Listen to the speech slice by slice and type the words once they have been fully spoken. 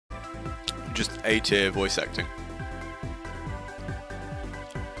just A-tier voice acting.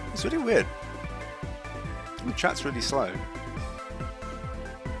 It's really weird. The chat's really slow.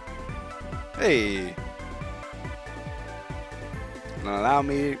 Hey. Now allow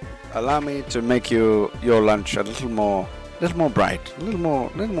me to make your lunch a little more bright, a little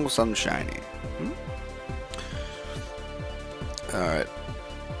more sunshiny. Hmm? All right.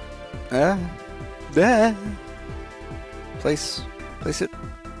 There. Place it.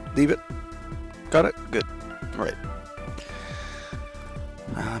 Leave it. Got it. Good. All right.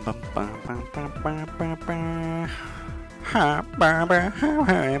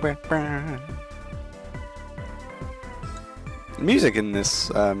 The music in this,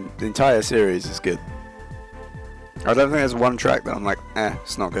 the entire series is good. I don't think there's one track that I'm like,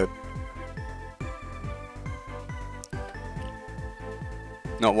 it's not good.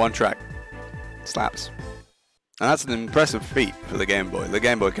 Not one track. Slaps. And that's an impressive feat for the Game Boy. The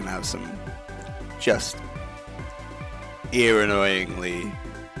Game Boy can have some just ear-annoyingly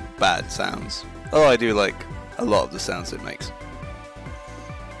bad sounds. Although I do like a lot of the sounds it makes.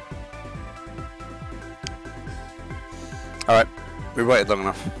 Alright, we waited long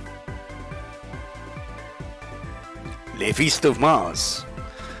enough. Le Feast of Mars.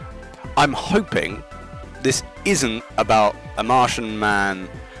 I'm hoping this isn't about a Martian man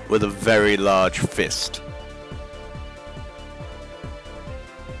with a very large fist.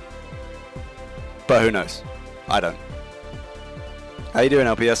 But who knows? I don't. How you doing,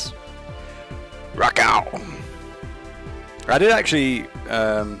 LPS? Rock out! I did actually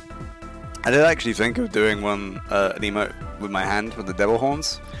think of doing an emote with my hand with the devil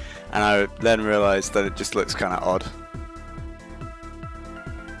horns, and I then realised that it just looks kind of odd.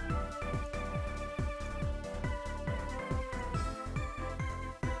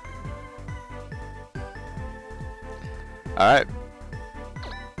 Alright.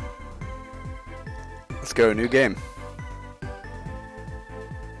 Let's go, new game.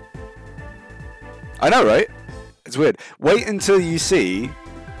 I know, right? It's weird. Wait until you see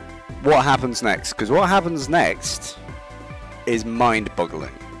what happens next, because what happens next is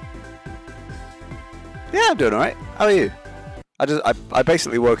mind-boggling. Yeah, I'm doing alright. How are you? I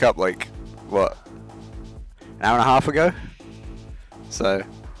basically woke up like, what, an hour and a half ago? So...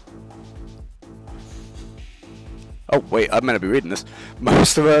 Oh, wait, I'm meant to be reading this.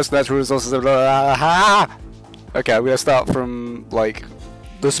 Most of Earth's natural resources are... Okay, I'm going to start from, like,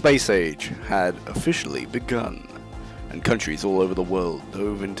 the space age had officially begun, and countries all over the world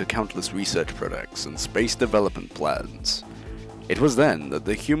dove into countless research projects and space development plans. It was then that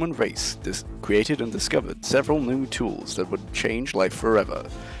the human race created and discovered several new tools that would change life forever.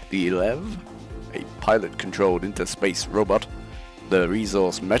 The ELEV, a pilot-controlled interspace robot, the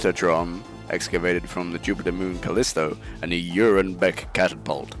resource Metatron, excavated from the Jupiter moon Callisto, and a Urenbeck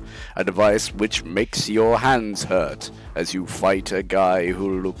catapult, a device which makes your hands hurt as you fight a guy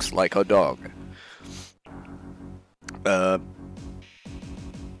who looks like a dog.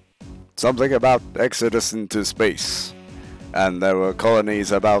 Something about exodus into space, and there were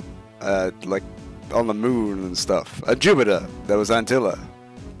colonies about, like, on the moon and stuff. Jupiter, there was Antilla.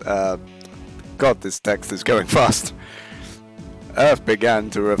 God, this text is going fast. Earth began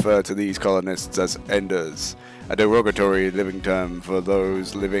to refer to these colonists as Enders, a derogatory living term for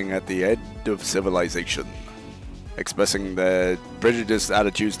those living at the end of civilization, expressing their prejudiced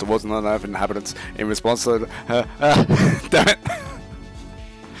attitudes towards non-Earth inhabitants in response to... damn it!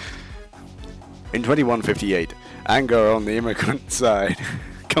 In 2158, anger on the immigrant side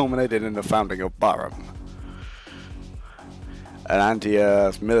culminated in the founding of Barham, an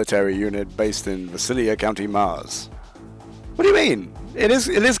anti-Earth military unit based in Visalia County, Mars. What do you mean? It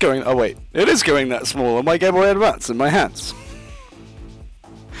is going... Oh wait, it is going that small on my Game Boy Advance in my hands.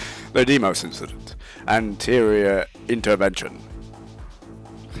 The Demos incident. Anterior intervention.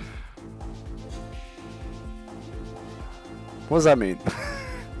 What does that mean?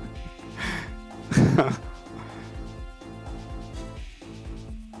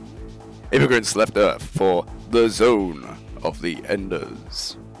 Immigrants left Earth for the zone of the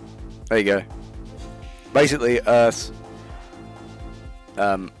Enders. There you go. Basically, Earth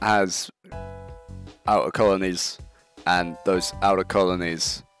has outer colonies, and those outer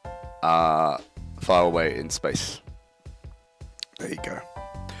colonies are far away in space. There you go.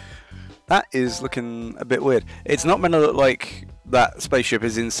 That is looking a bit weird. It's not meant to look like that spaceship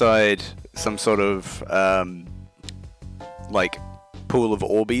is inside some sort of like pool of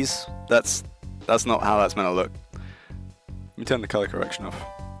Orbeez. That's not how that's meant to look. Let me turn the color correction off.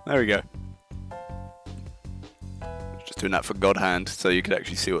 There we go. Just doing that for God hand so you could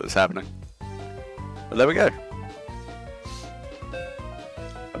actually see what was happening. But there we go.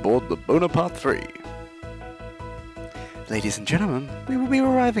 aboard the Bonaparte 3. Ladies and gentlemen, we will be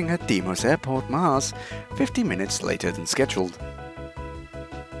arriving at Deimos Airport, Mars, 50 minutes later than scheduled.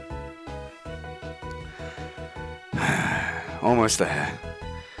 Almost there.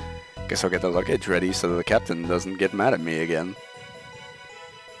 Guess I'll get the luggage ready so that the captain doesn't get mad at me again.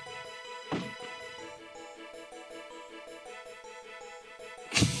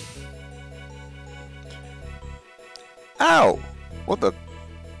 Ow! What the?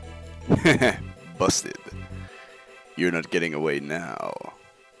 Busted. You're not getting away now.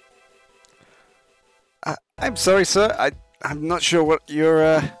 I'm sorry, sir. I'm not sure what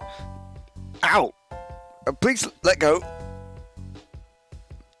you're, Ow! Please let go.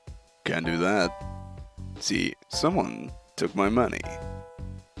 Can't do that. See, someone took my money.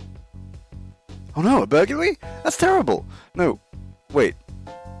 Oh no, a burglary? That's terrible. No, wait.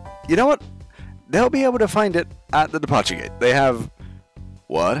 You know what? They'll be able to find it at the departure gate. They have...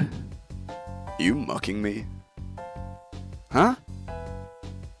 What? You mocking me? Huh?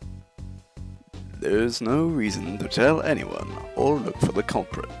 There's no reason to tell anyone or look for the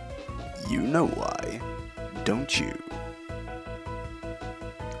culprit. You know why, don't you?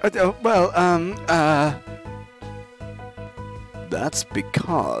 That's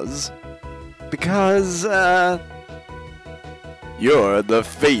because... You're the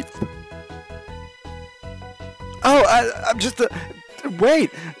Faith. Oh, I'm just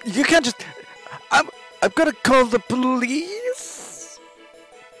wait, you can't just... I've got to call the police?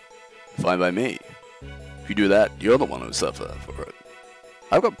 Fine by me. If you do that, you're the one who'll suffer for it.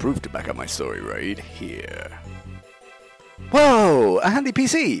 I've got proof to back up my story right here. Whoa, a handy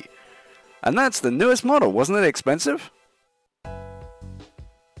PC! And that's the newest model, wasn't it expensive?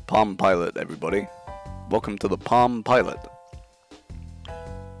 Palm Pilot, everybody. Welcome to the Palm Pilot.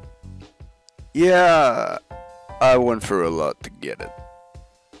 Yeah, I went through a lot to get it.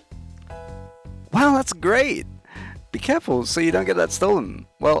 Wow, that's great! Be careful so you don't get that stolen.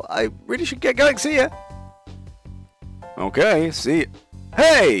 Well, I really should get going. See ya! Okay, see ya.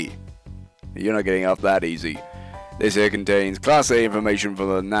 Hey! You're not getting off that easy. This here contains Class A information for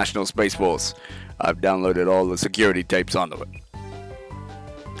the National Space Force. I've downloaded all the security tapes onto it.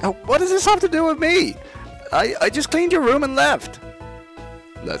 Oh, what does this have to do with me? I just cleaned your room and left.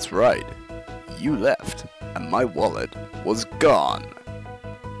 That's right. You left, and my wallet was gone.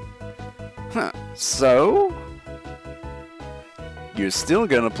 Huh, so? You're still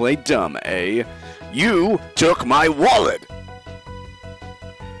gonna play dumb, eh? You took my wallet!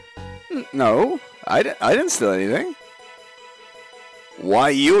 No, I didn't steal anything. Why,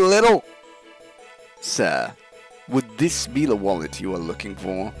 you little... Sir, would this be the wallet you are looking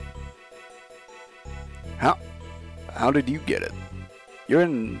for? How did you get it? You're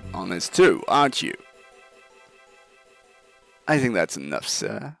in on this too, aren't you? I think that's enough,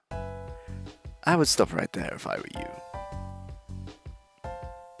 sir. I would stop right there if I were you.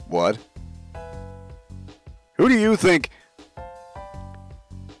 What? Who do you think?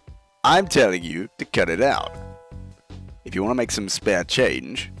 I'm telling you to cut it out. If you want to make some spare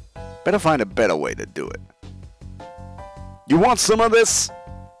change, better find a better way to do it. You want some of this?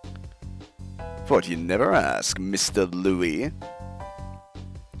 Thought you never ask, Mr. Louis.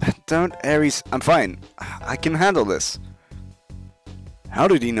 Don't, Ares. I'm fine. I can handle this. How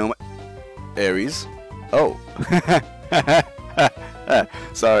did he know my... Ares? Oh.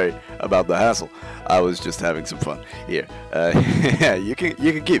 Sorry about the hassle. I was just having some fun. Here. Yeah, you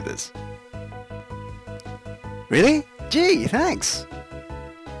can keep this. Really? Gee, thanks.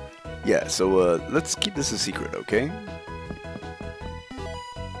 Yeah, so let's keep this a secret, okay?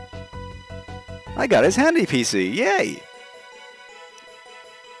 I got his handy PC. Yay!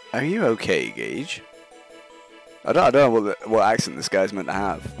 Are you okay, Gage? I don't know what accent this guy's meant to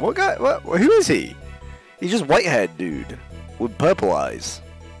have. What guy? Who is he? He's just white-haired dude with purple eyes.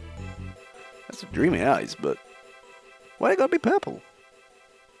 That's dreamy eyes, but why they gotta be purple?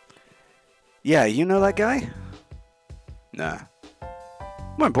 Yeah, you know that guy? Nah.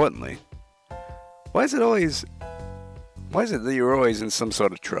 More importantly, why is it that you're always in some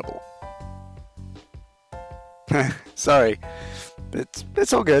sort of trouble? Sorry.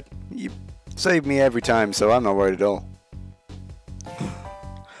 It's all good. You save me every time, so I'm not worried at all.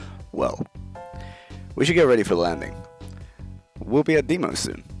 Well, we should get ready for landing. We'll be at Deimos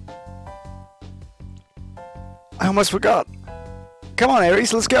soon. I almost forgot. Come on,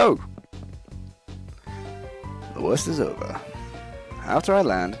 Ares, let's go. The worst is over. After I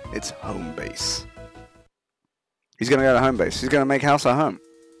land, it's home base. He's gonna go to home base. He's gonna make house our home.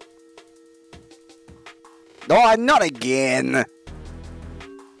 Oh, not again!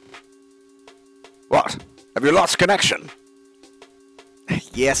 What? Have you lost connection?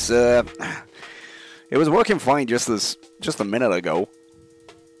 Yes, sir. It was working fine just a minute ago.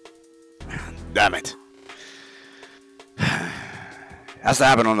 Damn it. Has to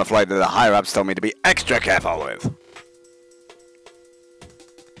happen on the flight that the higher-ups told me to be extra careful with.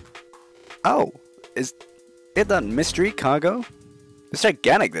 Oh, is it that mystery cargo? It's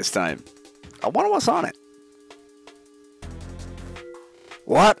gigantic this time. I wonder what's on it.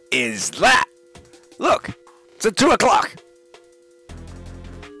 What is that? Look, it's at 2 o'clock.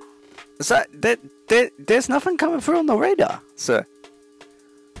 Is that there's nothing coming through on the radar, sir.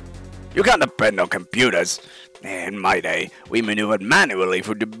 You can't depend on computers. In my day, we maneuvered manually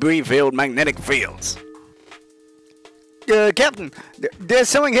through debris-filled magnetic fields. Captain, there's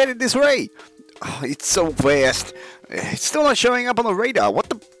something headed this way. Oh, it's so fast. It's still not showing up on the radar. What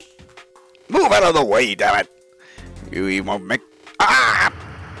the? Move out of the way, damn it! You won't make. Ah!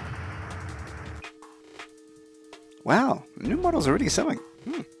 Wow, new model's already selling.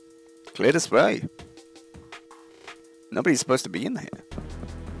 Clear display. Nobody's supposed to be in here.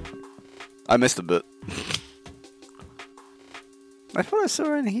 I missed a bit. I thought I saw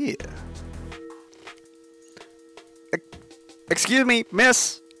her in here. Excuse me,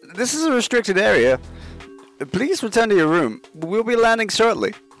 miss. This is a restricted area. Please return to your room. We'll be landing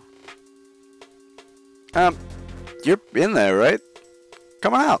shortly. You're in there, right?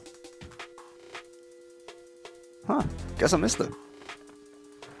 Come on out. Huh. Guess I missed her.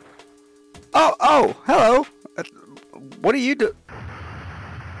 Oh, hello. What do you do?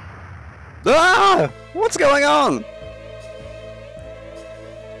 Ah! What's going on?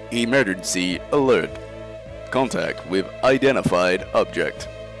 Emergency alert. Contact with identified object.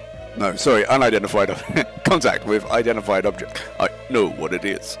 No, sorry, unidentified. Contact with identified object. I know what it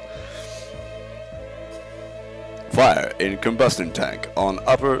is. Fire in combustion tank on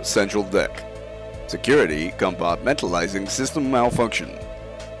upper central deck. Security compartmentalizing system malfunction.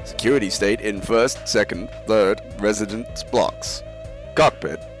 Security state in first, second, third residence blocks.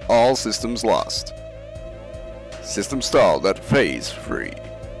 Cockpit, all systems lost. System stalled at phase 3.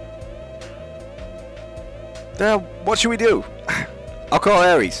 What should we do? I'll call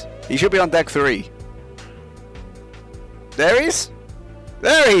Ares. He should be on deck 3. Ares?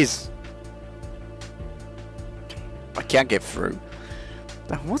 Ares! I can't get through.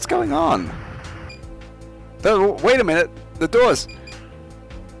 What's going on? Wait a minute. The doors.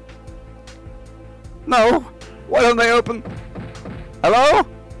 No. Why don't they open? Hello?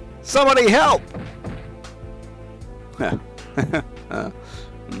 Somebody help!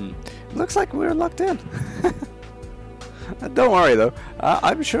 Looks like we're locked in. Don't worry though.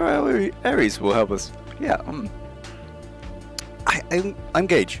 I'm sure Ares will help us. Yeah. I'm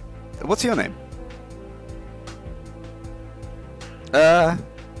Gage. What's your name?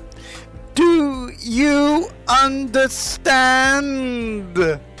 Do you understand?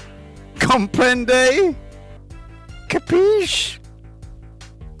 Comprende? Capiche?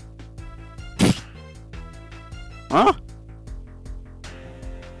 Huh?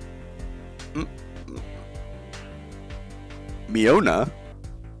 Miona?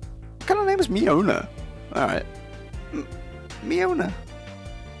 What kind of name is Miona? Alright. Miona.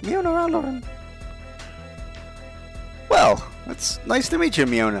 Miona Raloran. Well, it's nice to meet you,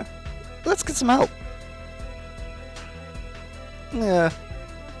 Miona. Let's get some help. Yeah.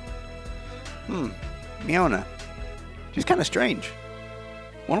 Miona. She's kind of strange.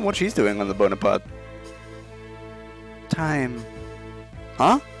 Wonder what she's doing on the Bonaparte. Time.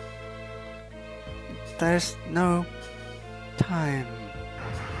 Huh? There's no time.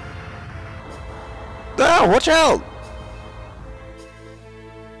 Ah, watch out!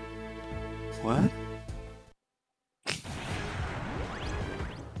 What?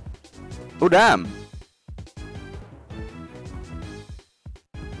 Oh damn!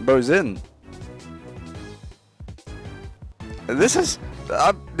 Bro's in. This is.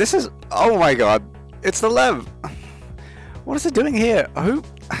 Oh my god! It's the Lev. What is it doing here? Who?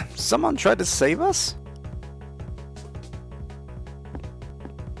 Someone tried to save us?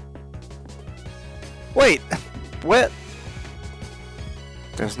 Wait, what?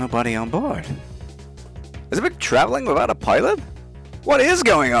 There's nobody on board. Has it been traveling without a pilot? What is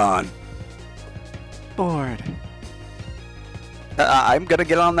going on? Board. I'm gonna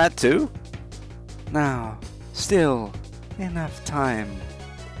get on that too? Now, still enough time.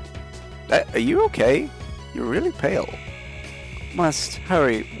 Are you okay? You're really pale. Must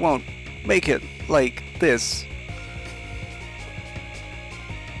hurry, won't make it like this.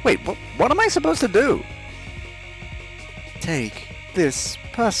 Wait, what am I supposed to do? Take this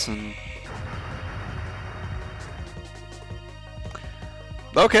person.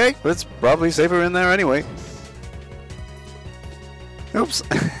 Okay, it's probably safer in there anyway. Oops. Oops.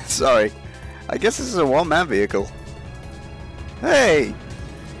 Sorry. I guess this is a one-man vehicle. Hey!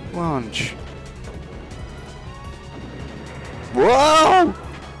 Launch. Whoa!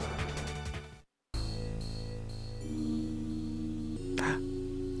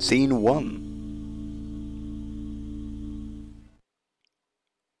 Scene 1.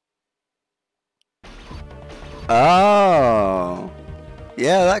 Oh.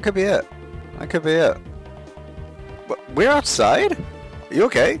 Yeah, that could be it. That could be it. We're outside? Are you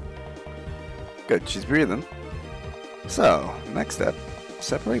okay? Good, she's breathing. So, next step.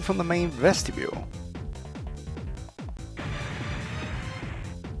 Separate from the main vestibule.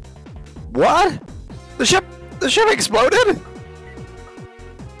 What? The ship exploded?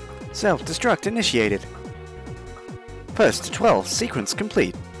 Self-destruct initiated. First to 12, sequence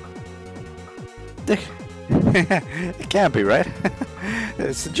complete. It can't be, right?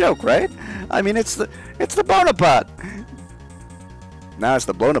 It's a joke, right? I mean, it's the Bonaparte. Now it's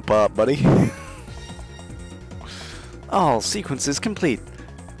the Bonaparte, buddy. All sequences complete.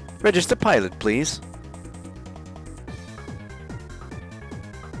 Register pilot, please.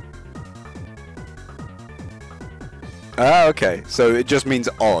 Ah, okay. So it just means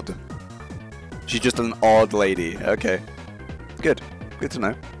odd. She's just an odd lady. Okay. Good. Good to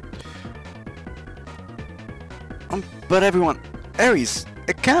know. But everyone... Ares!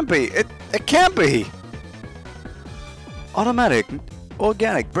 It can't be! It can't be! Automatic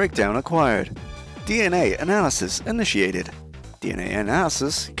organic breakdown acquired. DNA analysis initiated. DNA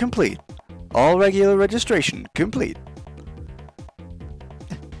analysis complete. All regular registration complete.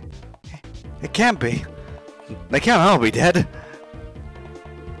 It can't be. They can't all be dead.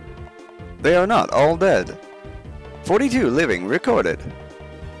 They are not all dead. 42 living recorded.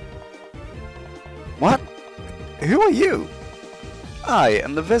 What? Who are you? I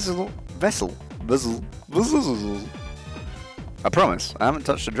am the vessel. I promise, I haven't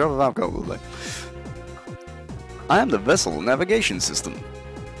touched a drop of alcohol today. I am the vessel navigation system.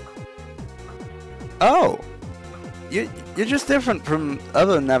 Oh! You're just different from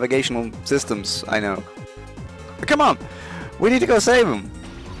other navigational systems I know. Come on! We need to go save him!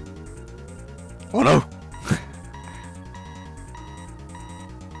 Oh no!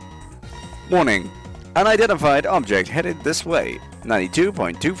 Warning. Unidentified object headed this way.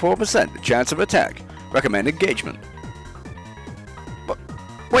 92.24% chance of attack. Recommend engagement. But,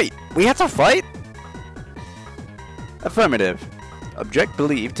 wait, we have to fight? Affirmative. Object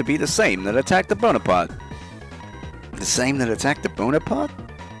believed to be the same that attacked the Bonaparte. The same that attacked the Bonaparte?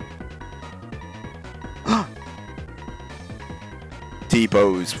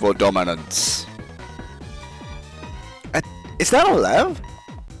 T-pose for dominance. Is that a Lev?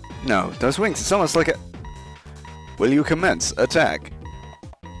 No, those wings, it's almost like a... Will you commence attack?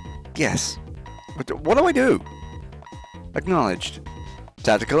 Yes. What do I do? Acknowledged.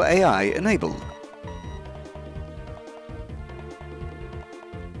 Tactical AI enabled.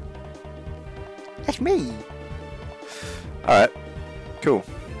 That's me. Alright. Cool.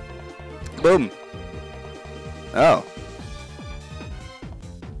 Boom. Oh.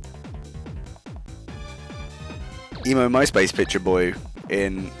 Emo MySpace picture boy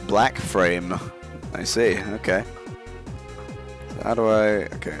in black frame. I see, okay. So how do I...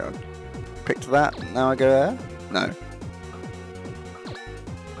 Okay, I picked that, now I go there? No.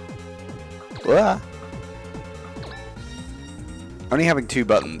 Wah. Only having 2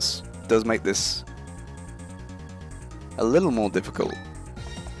 buttons does make this a little more difficult.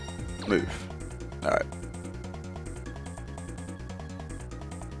 Move. Alright.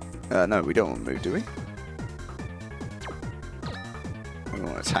 No, we don't want to move, do we? We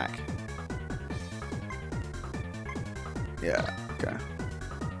want to attack. Yeah, okay.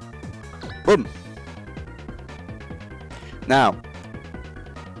 Boom! Now,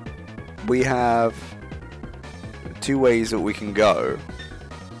 we have 2 ways that we can go.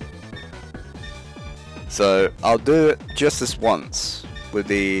 So, I'll do it just this once with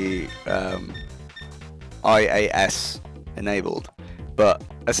the IAS enabled. But,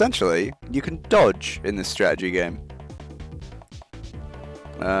 essentially, you can dodge in this strategy game.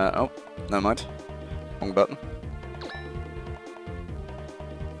 Oh, never mind. Wrong button.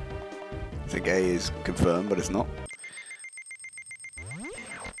 I think A is confirmed, but it's not.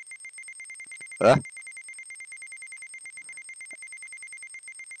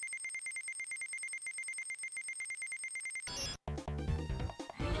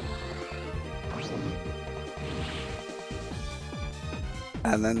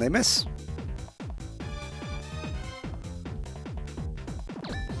 And then they miss.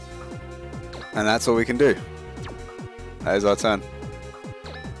 And that's all we can do. That is our turn.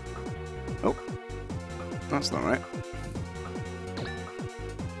 Oh. That's not right.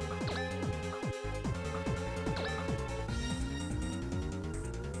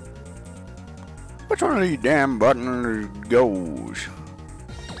 Which one of these damn buttons goes?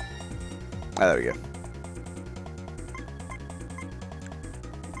 Ah, there we go.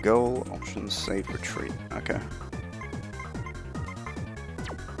 Goal, options, save, retreat. Okay.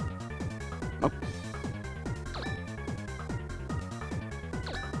 Nope.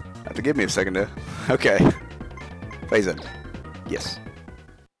 Have to give me a second there. Okay. Phase in. Yes.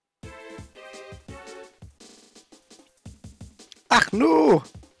 Ah, no!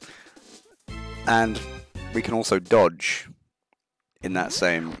 And we can also dodge in that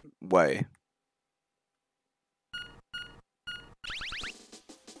same way.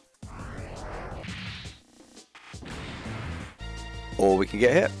 Or we can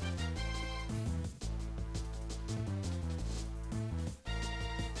get hit.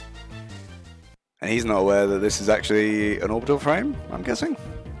 And he's not aware that this is actually an orbital frame, I'm guessing?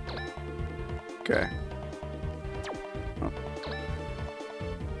 Okay. Oh.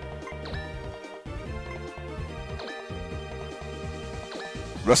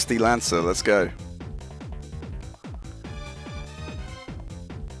 Rusty Lancer, let's go.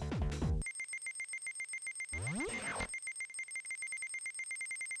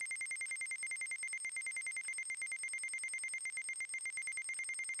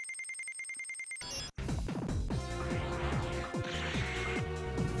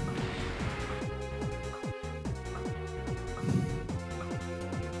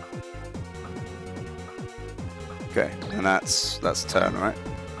 Okay, and that's turn, right?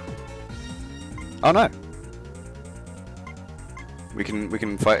 Oh no. We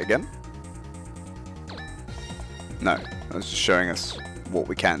can fight again? No, that's just showing us what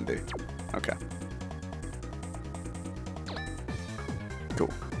we can do. Okay. Cool.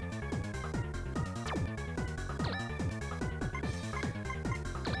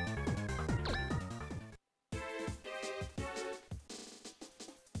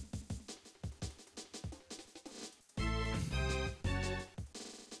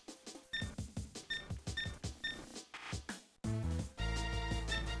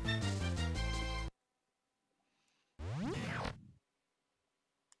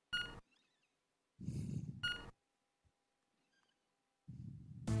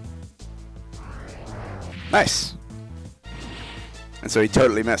 Nice! And so he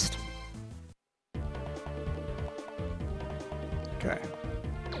totally missed. Okay.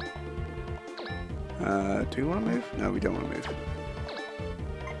 Do we want to move? No, we don't want to move.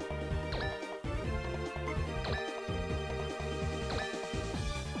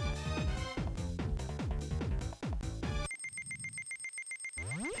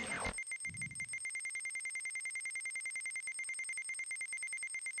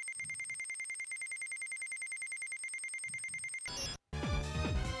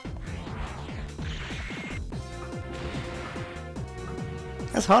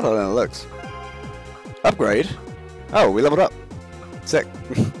 That's harder than it looks. Upgrade? Oh, we leveled up. Sick.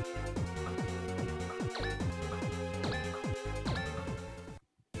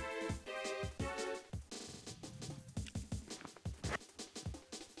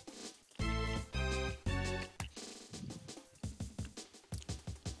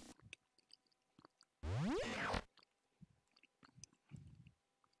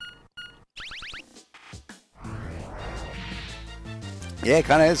 Yeah, it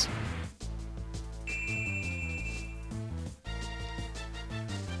kinda is.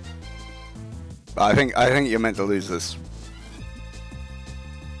 I think you're meant to lose this.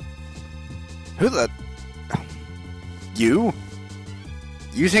 Who the... You?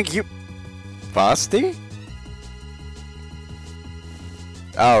 You think you... Fasty?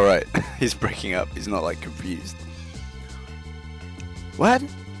 Oh, right. He's breaking up. He's not, like, confused. What?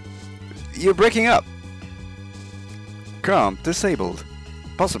 You're breaking up. Comp disabled.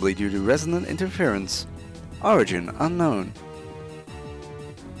 Possibly due to resonant interference. Origin unknown.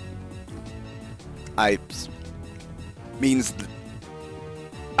 Means that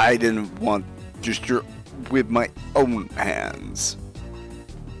I didn't want gesture with my own hands.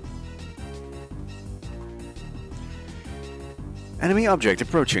 Enemy object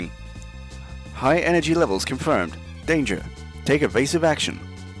approaching. High energy levels confirmed. Danger. Take evasive action.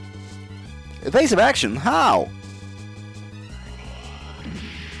 Evasive action? How?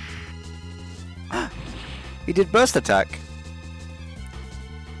 He did burst attack.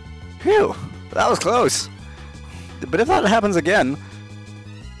 Phew, that was close. But if that happens again...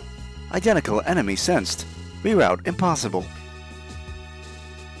 Identical enemy sensed. Reroute impossible.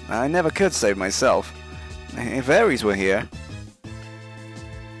 I never could save myself. If Ares were here...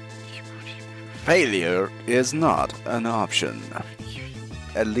 Failure is not an option.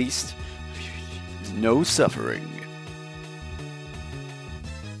 At least, no suffering.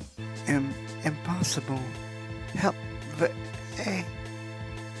 Impossible. impossible. Help the...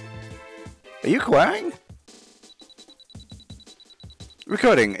 Are you crying?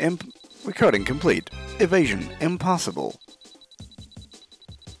 Recording complete. Evasion impossible.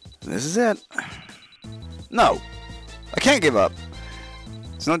 This is it. No! I can't give up.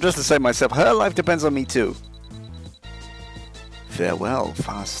 It's not just to save myself. Her life depends on me too. Farewell,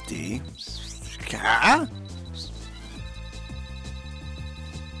 Fasty.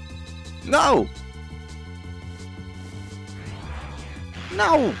 No!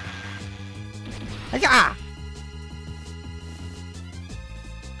 No!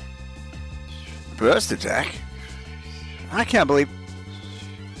 Burst attack? I can't believe...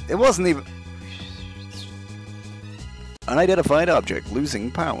 It wasn't even... Unidentified object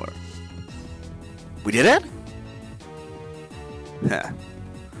losing power. We did it? Huh.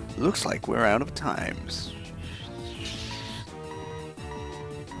 Looks like we're out of times.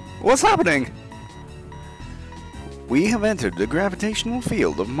 What's happening? We have entered the gravitational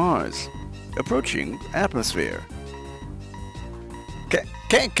field of Mars. Approaching atmosphere.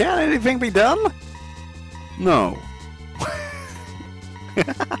 Can anything be done? No.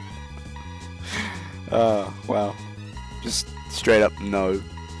 Wow. Just straight up no.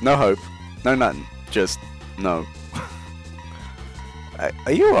 No hope. No nothing. Just no.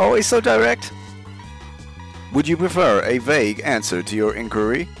 Are you always so direct? Would you prefer a vague answer to your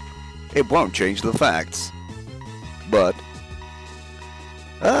inquiry? It won't change the facts. But...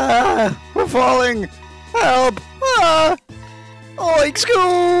 we're falling! Help! Oinks!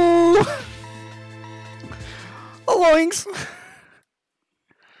 Go! Oinks!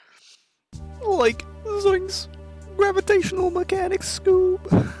 Like, zoinks! Gravitational mechanics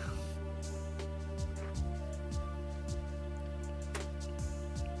scoop!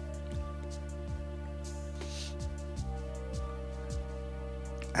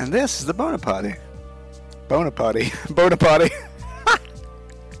 And this is the Bonaparte. Bonaparte. Bonaparte.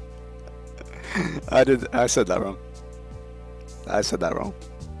 I said that wrong. I said that wrong.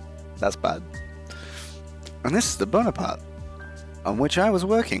 That's bad. And this is the Bonaparte, on which I was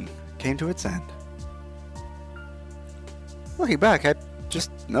working, came to its end. Looking back, I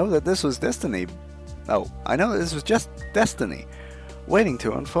just know that this was destiny. Oh, I know that this was just destiny, waiting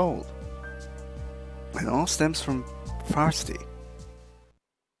to unfold. It all stems from Farsty.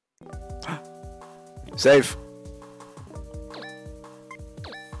 Save.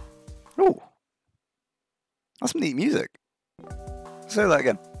 Oh, that's some neat music. Say that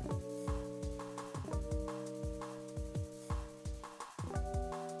again.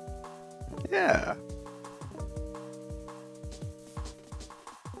 Yeah.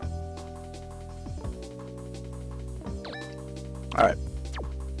 All right.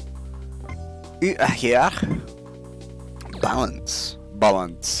 Yeah. Balance.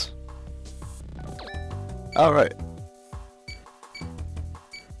 Balance. All right.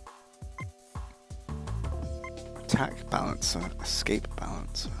 Attack balancer. Escape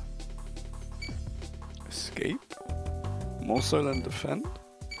balancer. Escape? More so than defend?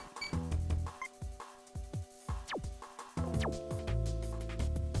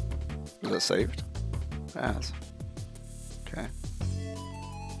 Was that saved? It has. Okay.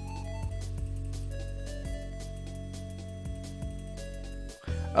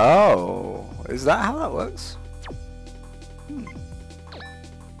 Oh, is that how that works?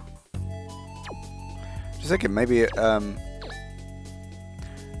 Just thinking, maybe it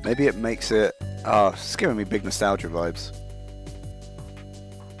makes it. Oh, it's giving me big nostalgia vibes.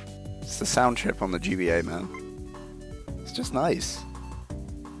 It's the sound chip on the GBA, man. It's just nice.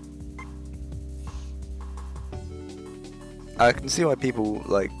 I can see why people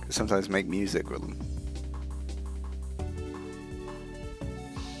like sometimes make music with them.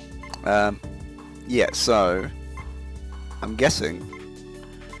 Yeah, so I'm guessing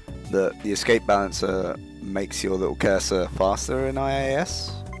that the escape balancer makes your little cursor faster in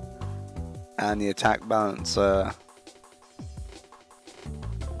IAS, and the attack balancer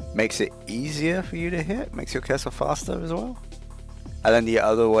makes it easier for you to hit, makes your cursor faster as well. And then the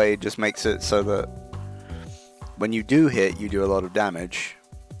other way just makes it so that when you do hit, you do a lot of damage,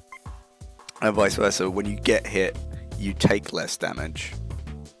 and vice versa. When you get hit, you take less damage.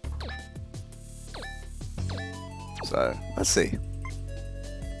 So, let's see.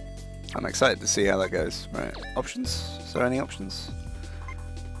 I'm excited to see how that goes. Right, options? Is there any options?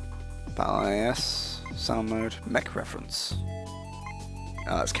 Battle IS, sound mode, mech reference.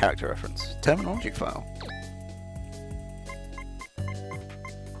 Oh, that's character reference. Terminology file.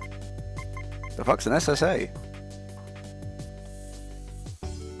 The fuck's an SSA?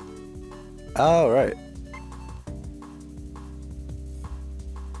 Oh, right.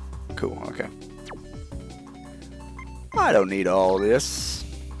 Cool, okay. I don't need all this.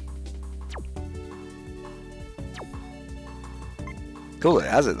 Cool, it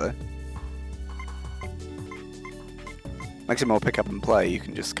has it though. Makes it more pick up and play. You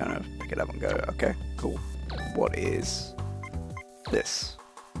can just kind of pick it up and go, okay, cool. What is this?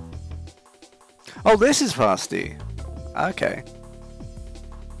 Oh, this is fasty. Okay.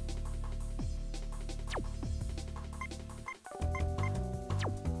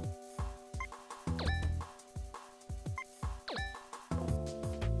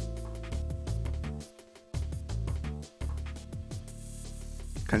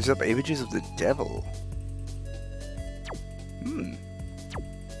 Conjures up images of the devil.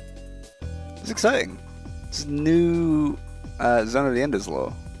 It's exciting. It's new Zone of the Enders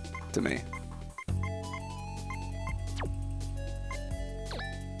lore to me.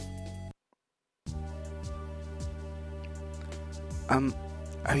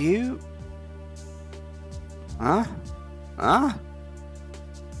 Are you? Huh? Huh?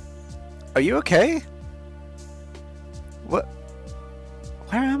 Are you okay? What?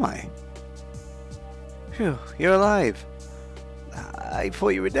 Where am I? Phew, you're alive. I thought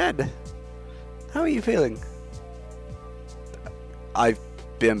you were dead. How are you feeling? I've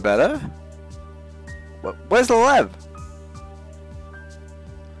been better? Where's the Lev?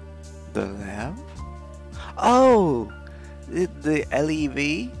 The Lev? Oh! The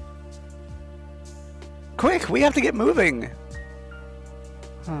LEV? Quick, we have to get moving!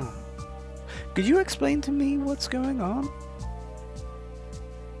 Huh. Could you explain to me what's going on?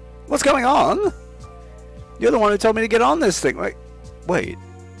 What's going on? You're the one who told me to get on this thing. Like, wait.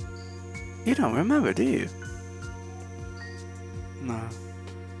 You don't remember, do you? No.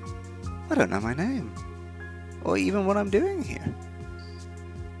 I don't know my name. Or even what I'm doing here.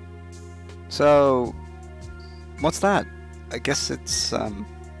 So, what's that? I guess it's,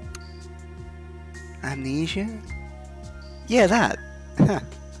 amnesia? Yeah, that.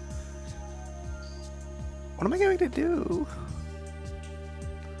 What am I going to do?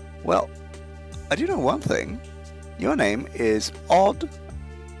 Well, I do know one thing. Your name is Odd.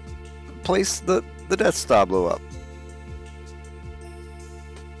 Place the Death Star blew up.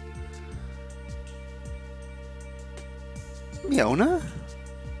 Miona?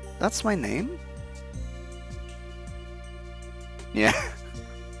 That's my name? Yeah.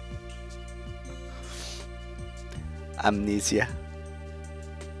 Amnesia.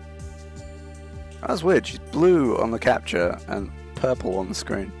 That's weird. She's blue on the capture and purple on the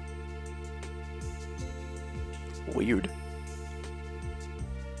screen. Weird.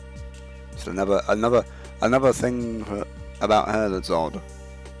 Just another thing about her that's odd.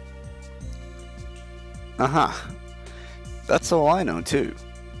 Aha. That's all I know too,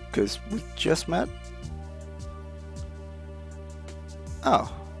 because we just met.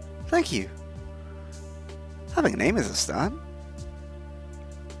 Oh, thank you. Having a name is a start.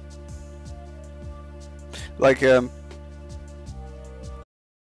 Like,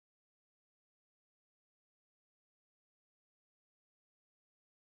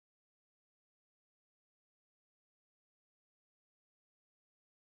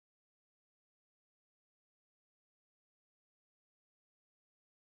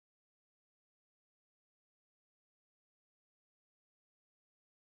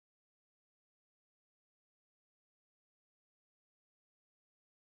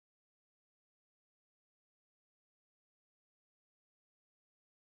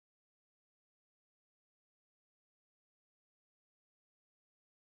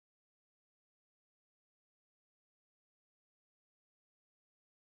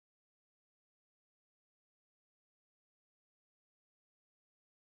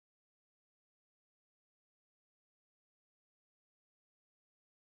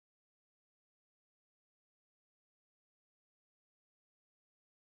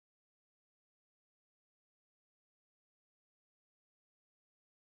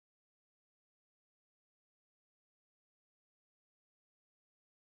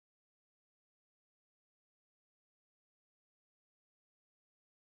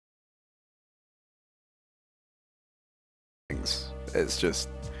 it's just,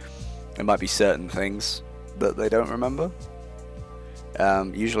 it might be certain things that they don't remember.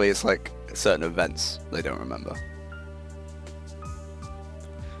 Usually it's like certain events they don't remember.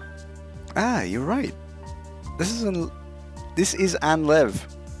 Ah, you're right. This is Anne Lev.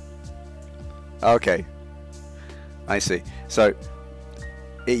 Okay, I see. So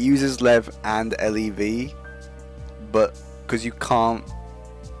it uses Lev and LEV, but because you can't,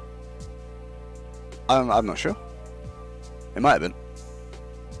 I'm not sure. It might have been.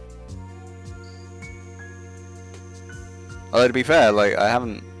 Although to be fair, like I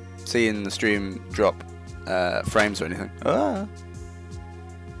haven't seen the stream drop frames or anything. Ah.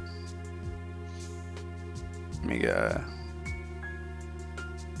 Let me get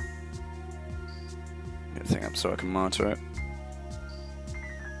the thing up so I can monitor it.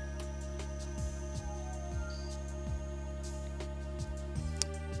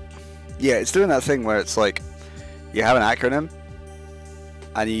 Yeah, it's doing that thing where it's like you have an acronym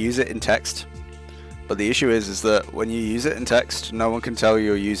and you use it in text, but the issue is that when you use it in text, no one can tell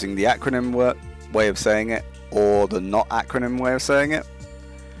you're using the acronym way of saying it or the not acronym way of saying it.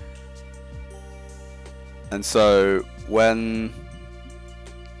 And so when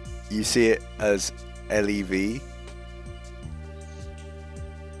you see it as LEV,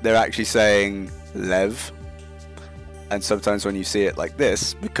 they're actually saying LEV. And sometimes when you see it like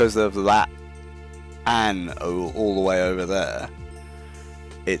this, because of that an all the way over there,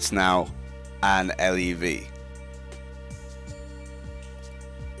 it's now an LEV.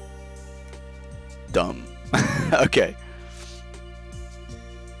 Dumb. Okay.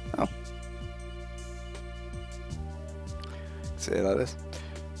 Oh. See it like this.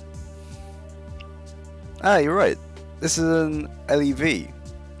 Ah, you're right. This is an LEV.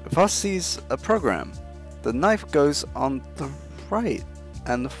 Voss sees a program. The knife goes on the right,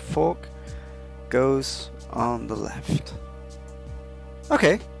 and the fork goes on the left.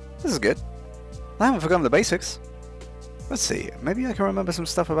 Okay, this is good. I haven't forgotten the basics. Let's see, maybe I can remember some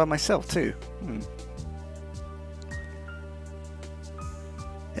stuff about myself too.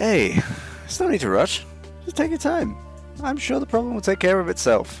 Hey, there's no need to rush. Just take your time. I'm sure the problem will take care of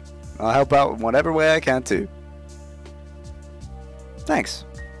itself. I'll help out in whatever way I can too. Thanks.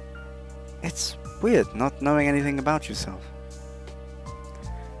 It's weird not knowing anything about yourself.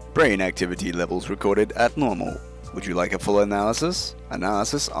 Brain activity levels recorded at normal. Would you like a full analysis?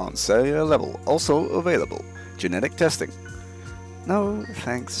 Analysis on cellular level also available. Genetic testing. No,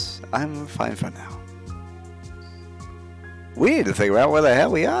 thanks. I'm fine for now. We need to figure out where the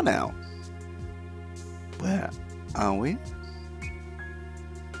hell we are now. Where are we?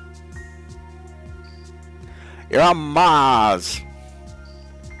 You're on Mars,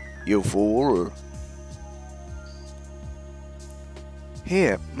 you fool.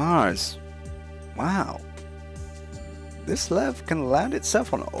 Here, Mars. Wow. This Lev can land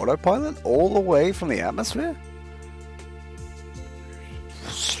itself on autopilot all the way from the atmosphere?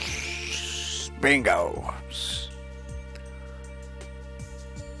 Bingo.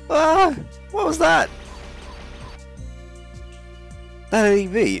 Ah, what was that? That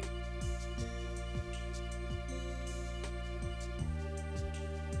EV.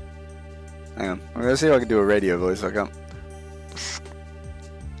 Hang on, I'm gonna see if I can do a radio voice. I can't.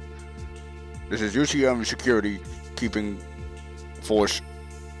 This is UCM Security Keeping Force,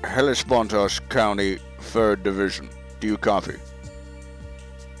 Hellespontos County, 3rd Division. Do you copy?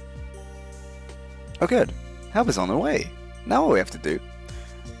 Oh good. Help is on the way. Now what we have to do.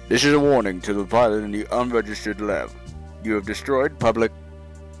 This is a warning to the pilot in the unregistered lab. You have destroyed public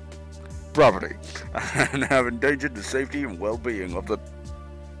property and have endangered the safety and well-being of the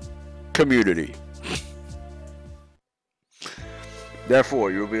community.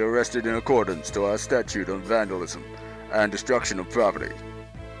 Therefore, you will be arrested in accordance to our statute on vandalism and destruction of property.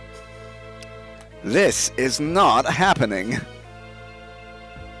 This is not happening.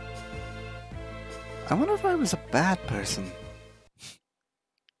 I wonder if I was a bad person.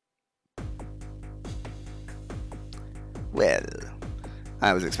 Well,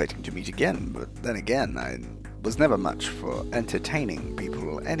 I was expecting to meet again, but then again, I was never much for entertaining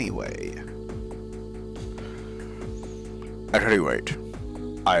people anyway. At any rate,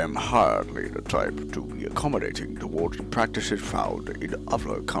 I am hardly the type to be accommodating towards the practices found in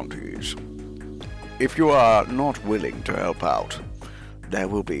other countries. If you are not willing to help out, there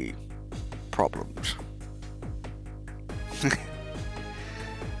will be problems.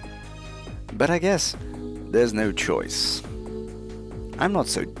 But I guess there's no choice. I'm not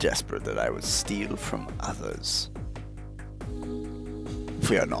so desperate that I would steal from others.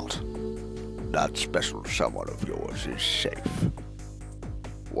 Fear not. That special someone of yours is safe.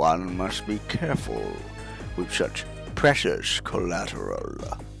 One must be careful with such precious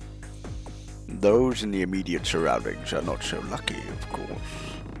collateral. Those in the immediate surroundings are not so lucky, of course.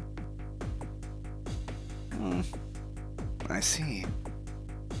 I see.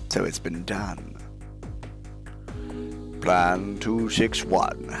 So it's been done. Plan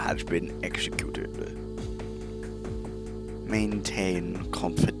 261 has been executed. Maintain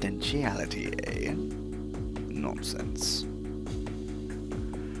confidentiality, eh? Nonsense.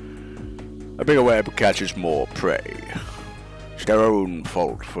 A bigger web catches more prey. It's their own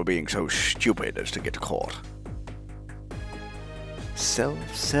fault for being so stupid as to get caught.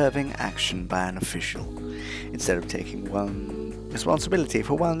 self-serving action by an official, instead of taking responsibility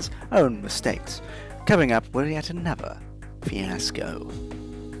for one's own mistakes, coming up with yet another fiasco.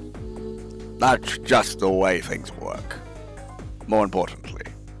 That's just the way things work. More importantly,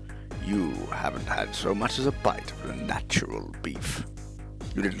 you haven't had so much as a bite of the natural beef.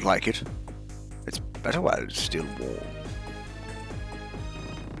 You didn't like it? It's better while it's still warm.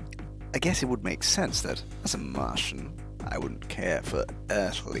 I guess it would make sense that, as a Martian, I wouldn't care for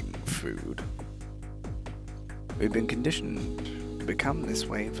earthling food. We've been conditioned to become this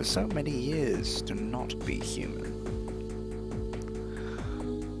way for so many years to not be human.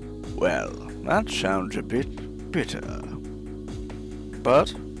 Well, that sounds a bit bitter.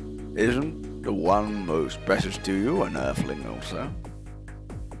 But isn't the one most precious to you an earthling also?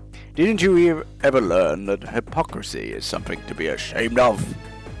 Didn't you ever learn that hypocrisy is something to be ashamed of?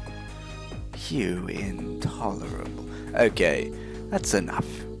 You intolerable. Okay, that's enough.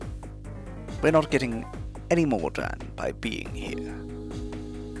 We're not getting any more done by being here.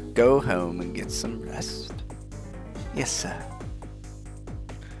 Go home and get some rest. Yes, sir.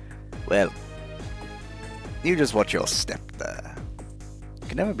 Well, you just watch your step there. You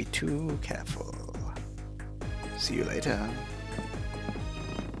can never be too careful. See you later.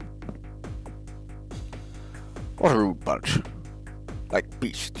 What a rude bunch. Like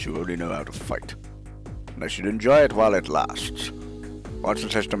beasts who only know how to fight. And I should enjoy it while it lasts. Once the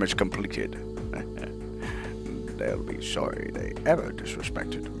system is completed, they'll be sorry they ever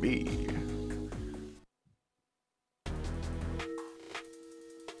disrespected me.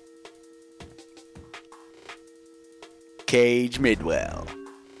 Cage Midwell,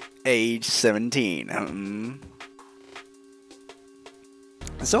 age 17.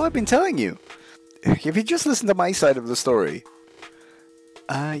 So I've been telling you. If you just listen to my side of the story.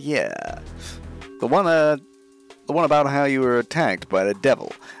 Yeah. The one about how you were attacked by the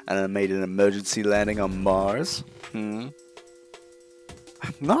devil and made an emergency landing on Mars.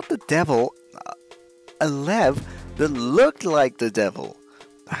 Not the devil. A Lev that looked like the devil.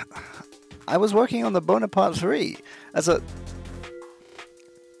 I was working on the Bonaparte 3 as a...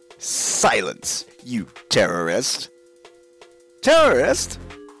 Silence, you terrorist. Terrorist?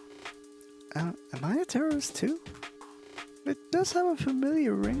 Am I a terrorist too? It does have a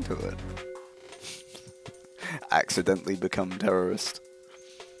familiar ring to it. Accidentally become terrorist.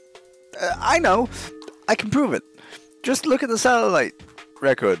 I know. I can prove it. Just look at the satellite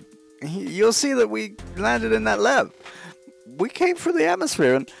record. You'll see that we landed in that lab. We came through the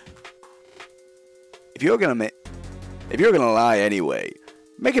atmosphere, and if you're gonna lie anyway,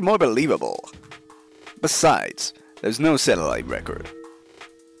 make it more believable. Besides, there's no satellite record.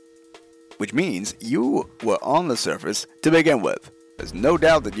 Which means you were on the surface to begin with. There's no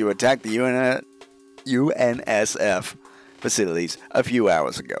doubt that you attacked the UNSF facilities a few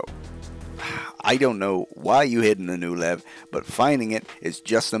hours ago. I don't know why you hid in the New Lev, but finding it is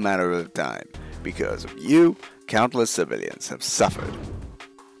just a matter of time. Because of you, countless civilians have suffered.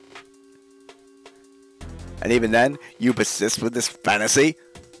 And even then, you persist with this fantasy?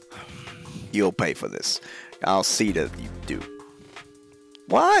 You'll pay for this. I'll see that you do.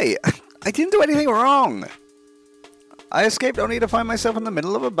 Why? I didn't do anything wrong. I escaped only to find myself in the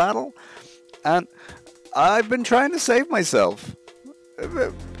middle of a battle, and I've been trying to save myself.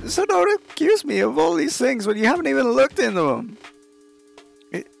 So don't accuse me of all these things when you haven't even looked into them.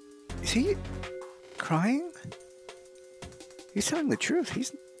 Is he crying? He's telling the truth.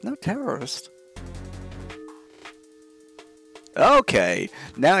 He's no terrorist. Okay,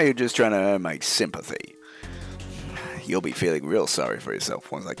 now you're just trying to earn my sympathy. You'll be feeling real sorry for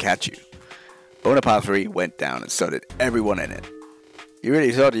yourself once I catch you. Bonaparte 3 went down and so did everyone in it. You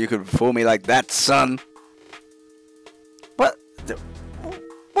really thought you could fool me like that, son? What?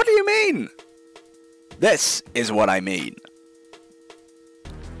 What do you mean? This is what I mean.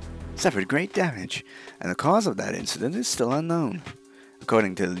 Suffered great damage, and the cause of that incident is still unknown.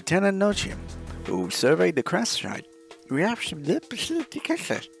 According to Lieutenant Nochium, who surveyed the crash site,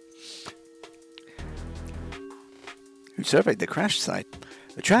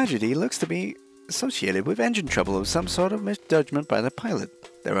 the tragedy looks to be associated with engine trouble of some sort of misjudgment by the pilot.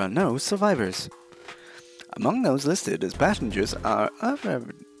 There are no survivors. Among those listed as passengers are other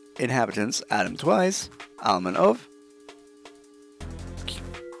inhabitants Adam Twice, Alman of...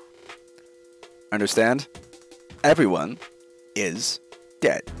 Understand? Everyone is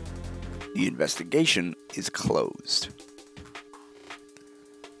dead. The investigation is closed.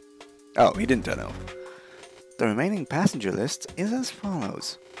 Oh, he didn't turn off. The remaining passenger list is as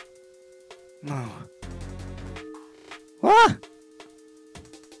follows. No. What?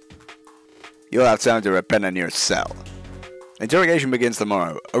 You'll have time to repent in your cell. Interrogation begins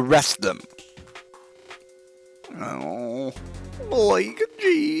tomorrow. Arrest them. Oh, like a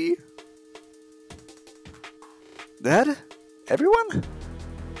G. Dead? Everyone?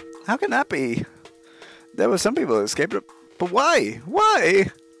 How can that be? There were some people who escaped, but why? Why?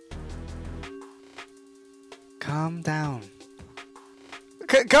 Calm down.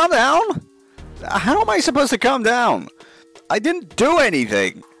 Calm down? How am I supposed to calm down? I didn't do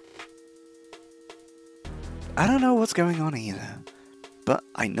anything. I don't know what's going on either, but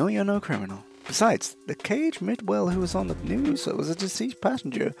I know you're no criminal. Besides, the cage midwell who was on the news that was a deceased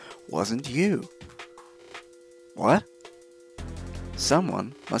passenger wasn't you. What?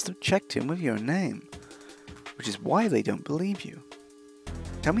 Someone must have checked him with your name, which is why they don't believe you.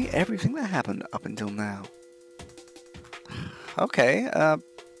 Tell me everything that happened up until now. Okay,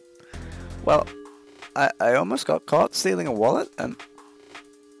 well, I almost got caught stealing a wallet, and...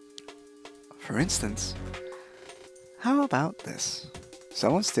 For instance, how about this?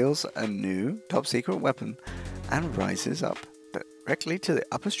 Someone steals a new top-secret weapon and rises up directly to the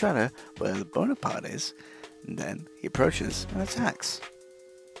upper strata where the Bonaparte is, and then he approaches and attacks.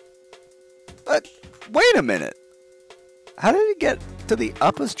 Wait a minute! How did he get to the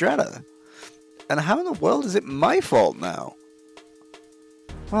upper strata? And how in the world is it my fault now?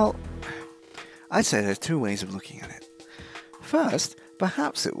 Well, I'd say there's two ways of looking at it. First,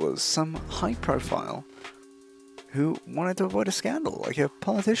 perhaps it was some high profile who wanted to avoid a scandal, like a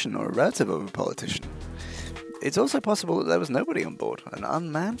politician or a relative of a politician. It's also possible that there was nobody on board, an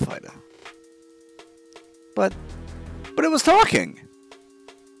unmanned fighter. But it was talking!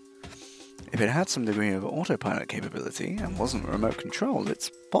 If it had some degree of autopilot capability and wasn't remote controlled,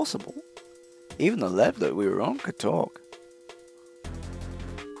 it's possible. Even the lev that we were on could talk.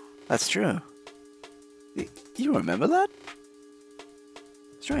 That's true. You remember that?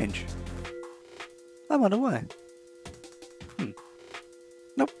 Strange. I wonder why.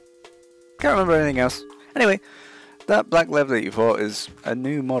 Nope. Can't remember anything else. Anyway, that black lev that you fought is a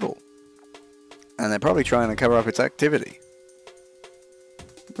new model. And they're probably trying to cover up its activity.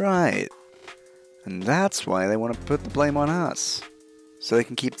 Right. And that's why they want to put the blame on us. So they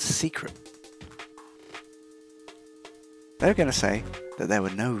can keep the secret. They're going to say that there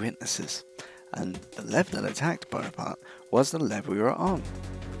were no witnesses. And the lev that attacked Bonaparte was the lev we were on.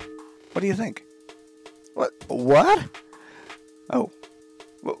 What do you think? What? Oh.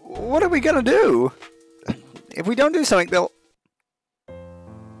 What are we going to do? If we don't do something, they'll...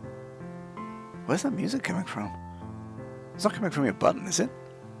 Where's that music coming from? It's not coming from your button, is it?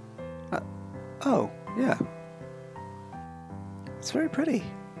 Oh, yeah. It's very pretty.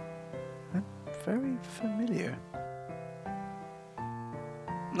 And very familiar.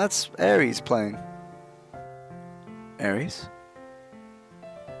 That's Ares playing. Ares?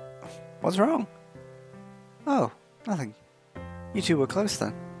 What's wrong? Oh, nothing. You two were close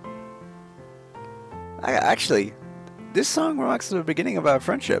then. Actually, this song marks the beginning of our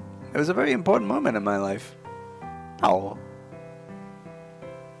friendship. It was a very important moment in my life. Oh.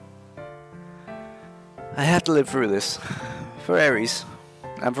 I had to live through this. For Ares.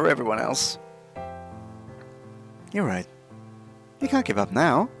 And for everyone else. You're right. You can't give up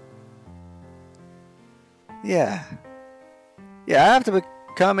now. Yeah. Yeah, I have to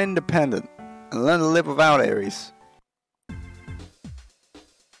become independent. And learn to live without Ares.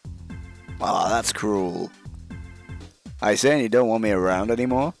 Oh, that's cruel. I saying you don't want me around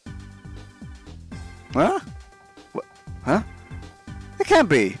anymore? Huh? What? Huh? It can't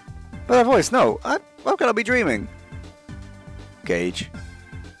be. But that voice, no. I've got to be dreaming. Gage,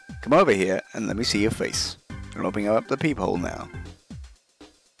 come over here and let me see your face. I'm opening up the peephole now.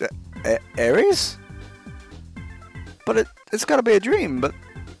 Ares? But it's got to be a dream, but...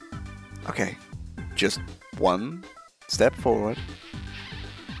 Okay, just one step forward.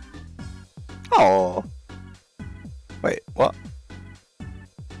 Oh. Wait, what?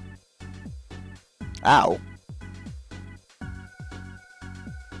 Ow.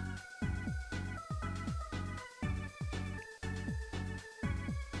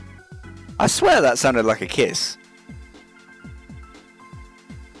 I swear that sounded like a kiss.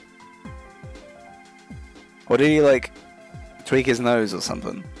 Or did he, like, tweak his nose or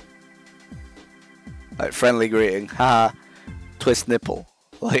something? Like, friendly greeting. Haha. Twist nipple.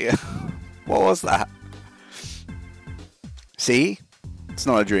 Like, what was that? See? It's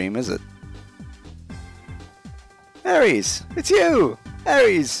not a dream, is it? Ares! It's you!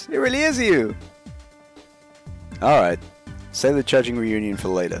 Ares! It really is you! Alright. Save the judging reunion for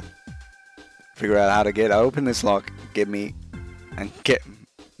later. Figure out how to open this lock, get me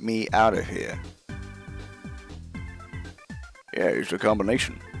out of here. Yeah, it's a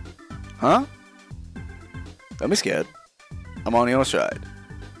combination. Huh? Don't be scared. I'm on your side.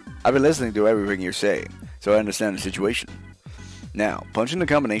 I've been listening to everything you're saying, so I understand the situation. Now, punch in the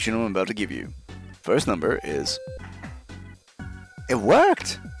combination I'm about to give you. First number is... It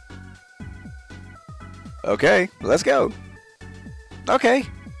worked! Okay, let's go. Okay.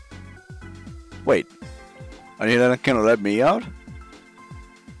 Wait. Are you gonna let me out?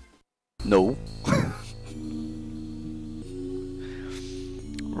 No.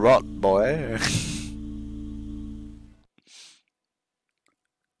 Rot, boy.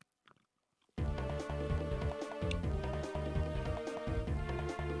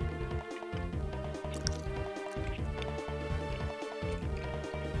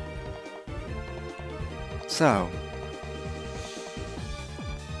 So,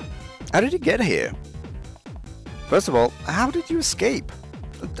 how did you get here? First of all, how did you escape?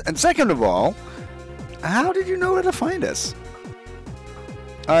 And second of all, how did you know where to find us?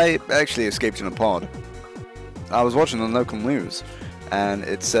 I actually escaped in a pod. I was watching the local news, and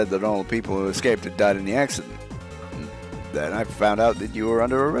it said that all the people who escaped had died in the accident. Then I found out that you were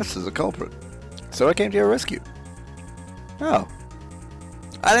under arrest as a culprit, so I came to your rescue. Oh.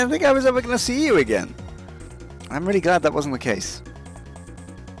 I didn't think I was ever going to see you again. I'm really glad that wasn't the case.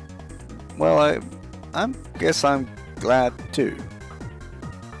 Well, I guess I'm glad too.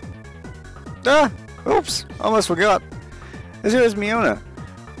 Ah! Oops! Almost forgot. This here is Miona.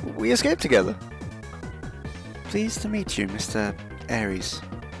 We escaped together. Pleased to meet you, Mr. Ares.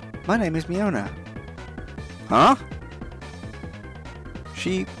 My name is Miona. Huh?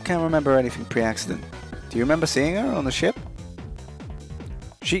 She can't remember anything pre-accident. Do you remember seeing her on the ship?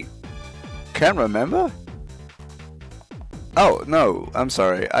 She can't remember? Oh, no, I'm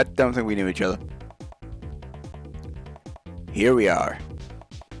sorry. I don't think we knew each other. Here we are.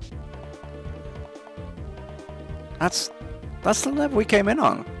 That's the level we came in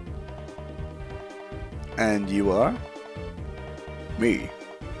on. And you are? Me.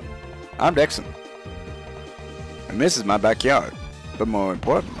 I'm Dixon. And this is my backyard. But more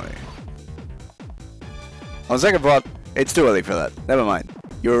importantly... On second thought, it's too early for that. Never mind.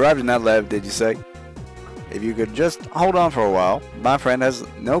 You arrived in that lev, did you say? If you could just hold on for a while, my friend has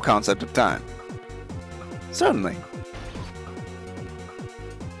no concept of time. Certainly.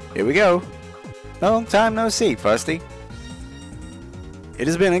 Here we go. Long time no see, Fusty. It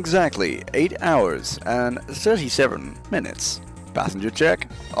has been exactly 8 hours and 37 minutes. Passenger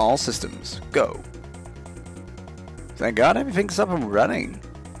check, all systems, go. Thank God everything's up and running.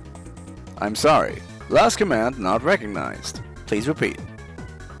 I'm sorry. Last command not recognized. Please repeat.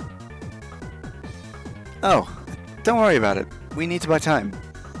 Oh, don't worry about it. We need to buy time.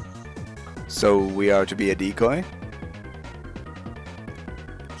 So we are to be a decoy?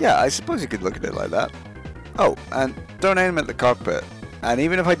 Yeah, I suppose you could look at it like that. Oh, and don't aim at the cockpit. And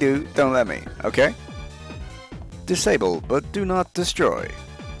even if I do, don't let me, okay? Disable, but do not destroy.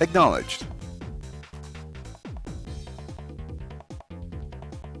 Acknowledged.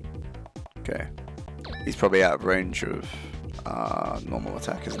 Okay. He's probably out of range of normal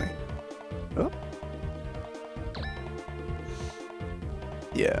attack, isn't he? Oh.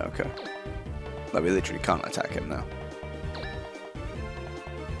 Yeah, okay. Like, we literally can't attack him now.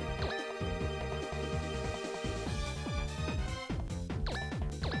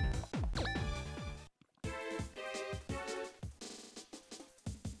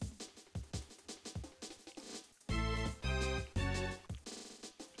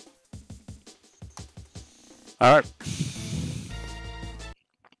 Alright.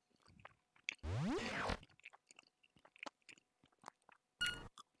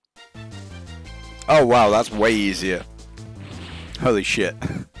 Oh wow, that's way easier. Holy shit.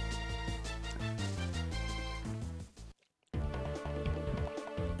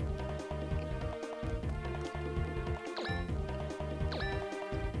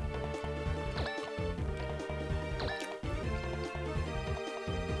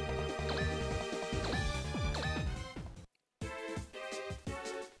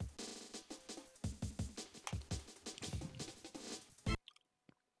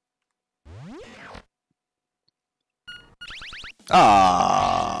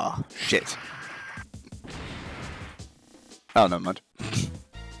 Ah, shit. Oh, never mind.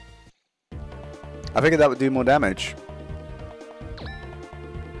 I figured that would do more damage.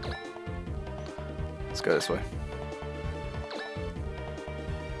 Let's go this way.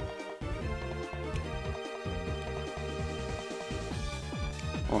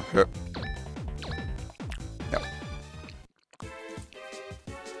 Oh, here. Yep.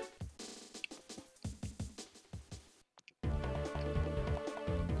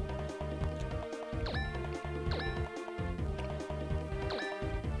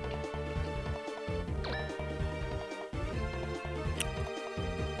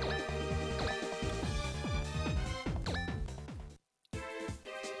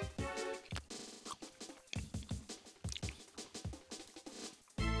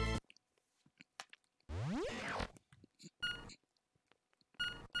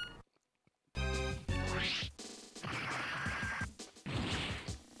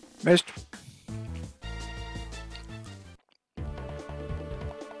 Missed.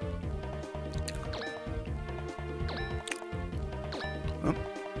 Oh.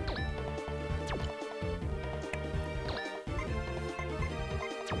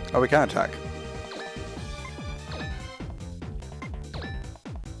 Oh, we can attack.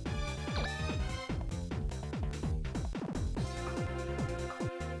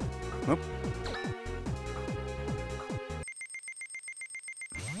 Nope.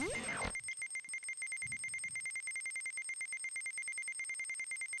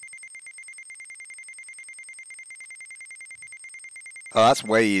 Oh, that's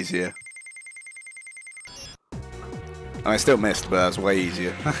way easier. I still missed, but that's way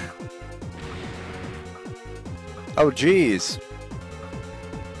easier. Oh, jeez.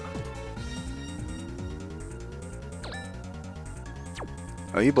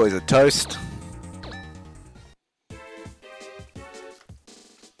 Oh, you boys are toast.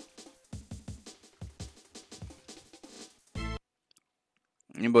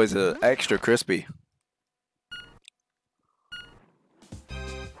 You boys are extra crispy.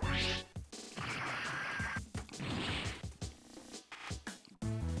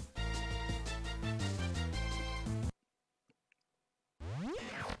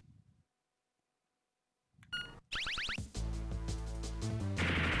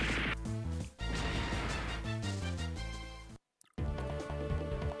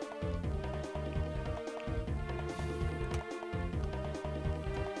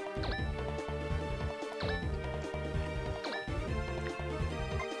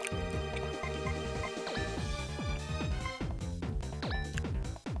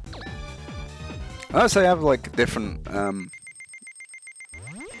 I say I have like different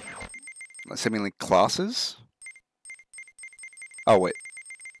seemingly classes. Oh wait,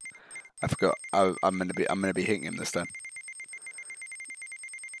 I forgot. I'm gonna be hitting him this time.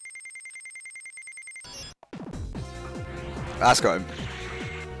 That's got him.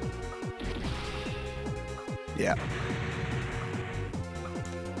 Yeah.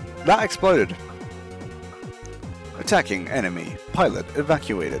 That exploded. Attacking enemy. Pilot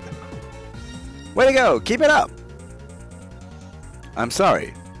evacuated. Way to go! Keep it up! I'm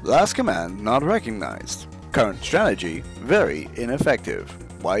sorry. Last command not recognized. Current strategy very ineffective.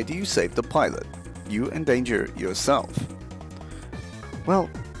 Why do you save the pilot? You endanger yourself. Well,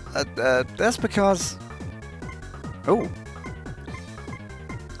 that's because... Oh.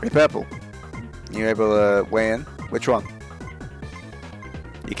 Hey, Purple. You able to weigh in? Which one?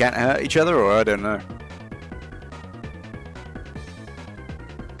 You can't hurt each other, or I don't know.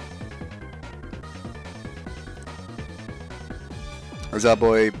 Is our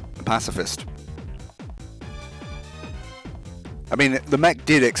boy a pacifist? I mean, the mech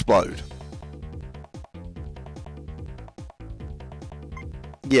did explode.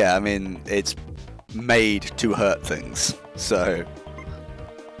 Yeah, I mean, it's made to hurt things, so...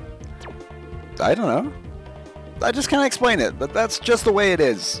 I don't know. I just can't explain it, but that's just the way it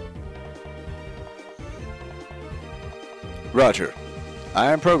is. Roger.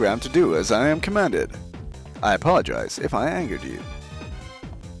 I am programmed to do as I am commanded. I apologize if I angered you.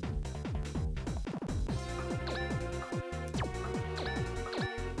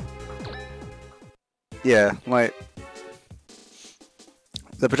 Yeah, like...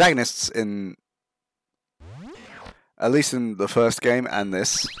 the protagonists in... at least in the first game and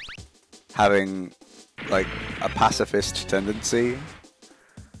this... having, like, a pacifist tendency.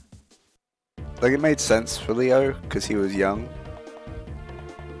 Like, it made sense for Leo, because he was young.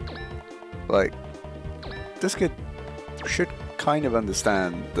 Like, this kid should kind of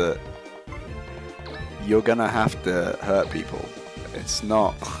understand that you're gonna have to hurt people. It's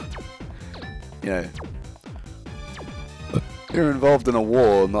not, you know, you're involved in a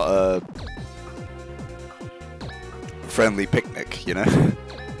war, not a friendly picnic, you know?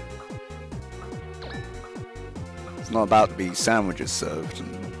 It's not about to be sandwiches served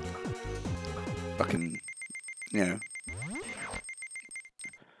and fucking, you know,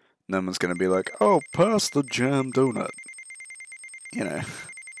 no one's gonna be like, oh, pass the jam donut, you know.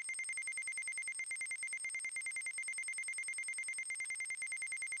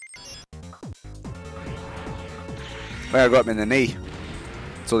 Well, I got him in the knee.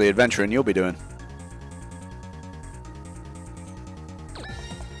 That's all the adventuring you'll be doing.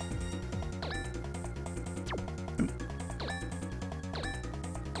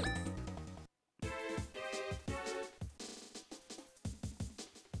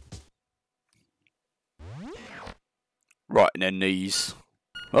 Right in their knees.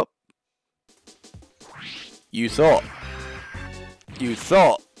 Oh. You thought. You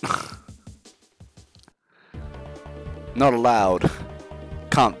thought. Not allowed.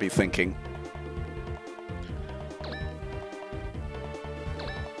 can't be thinking.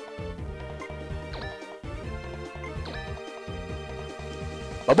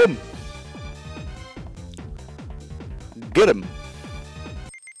 Ba-boom! Get him!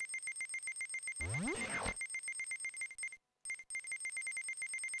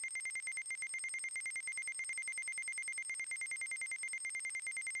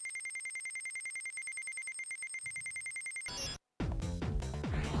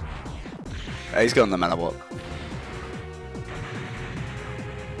 He's gone no matter what.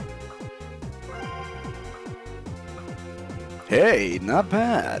 Hey, not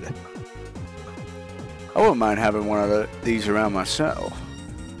bad. I wouldn't mind having one of these around myself.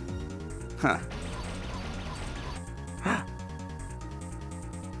 Huh.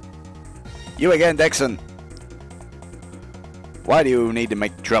 You again, Dixon. Why do you need to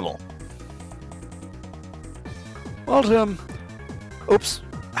make trouble? Well, oops.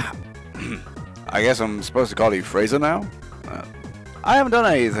 I guess I'm supposed to call you Fraser now? I haven't done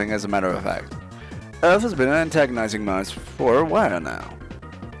anything, as a matter of fact. Earth has been antagonizing Mars for a while now.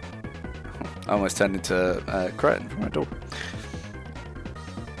 I almost turned into Cretin from my door.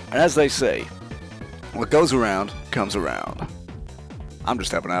 And as they say, what goes around comes around. I'm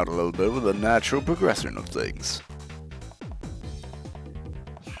just helping out a little bit with the natural progression of things.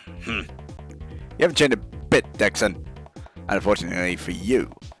 You haven't changed a bit, Dixon. And unfortunately for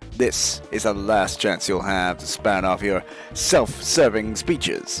you, this is the last chance you'll have to spout off your self-serving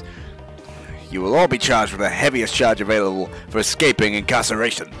speeches. You will all be charged with the heaviest charge available for escaping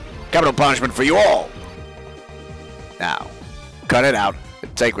incarceration. Capital punishment for you all! Now, cut it out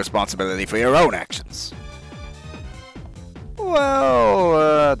and take responsibility for your own actions.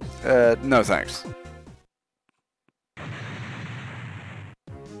 Well, no thanks.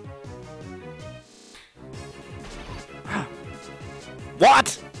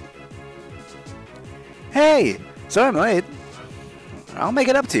 What? Hey, sorry I'm late. I'll make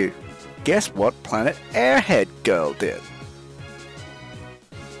it up to you. Guess what Planet Airhead Girl did?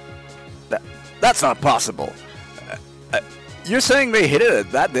 That's not possible. You're saying they hit it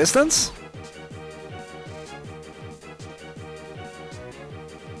at that distance?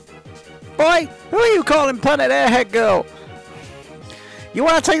 Boy, who are you calling Planet Airhead Girl? You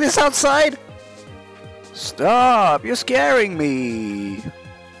want to take this outside? Stop, you're scaring me.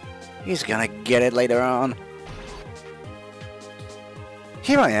 He's gonna get it later on.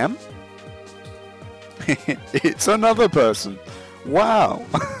 Here I am. It's another person. Wow.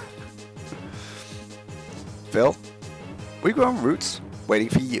 Phil, we grown roots waiting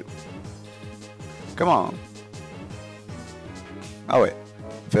for you. Come on. Oh wait,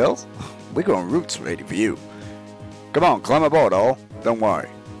 Phil, we grown roots waiting for you. Come on, climb aboard, all. Don't worry,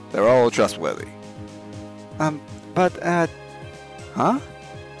 they're all trustworthy. Huh?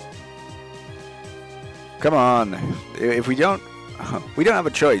 Come on, if we don't have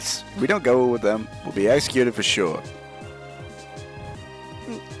a choice. If we don't go with them, we'll be executed for sure.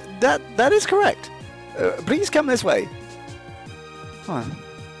 That is correct. Please come this way. Huh.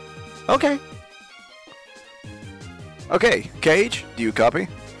 Okay. Okay, Cage, do you copy?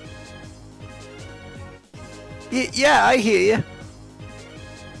 Yeah, I hear you.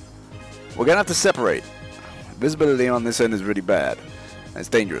 We're gonna have to separate. Visibility on this end is really bad. It's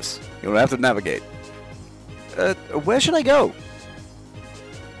dangerous. You'll have to navigate. Where should I go?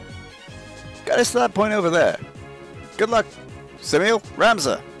 Got us to that point over there. Good luck. Samuel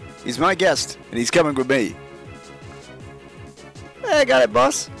Ramza. He's my guest, and he's coming with me. I got it,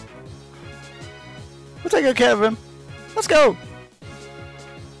 boss. We'll take good care of him. Let's go.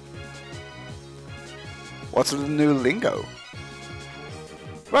 What's the new lingo?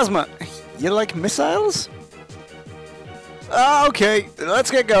 Rosma, you like missiles? Okay,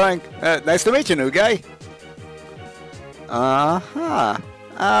 let's get going. Nice to meet you, new guy. Uh-huh.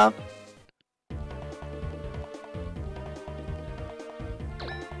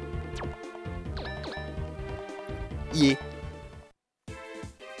 Yeah.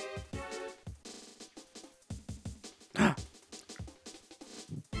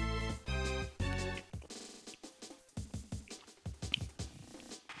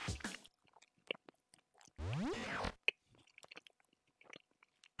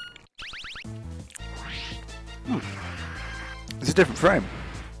 It's a different frame.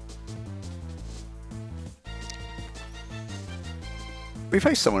 We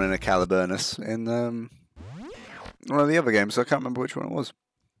faced someone in a Caliburnus in one of the other games. I can't remember which one it was.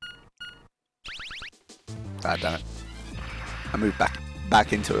 Ah, damn it! I moved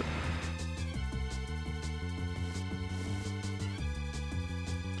back into it.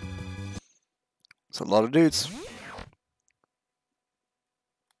 It's a lot of dudes.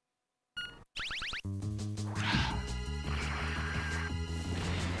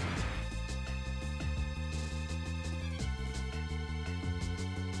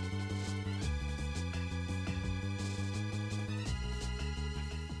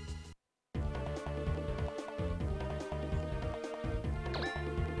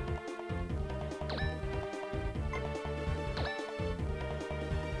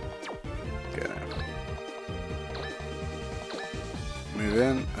 Move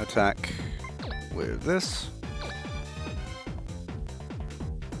in, attack with this.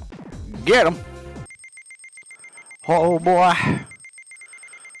 Get him! Oh boy!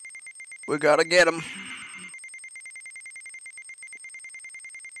 We gotta get him.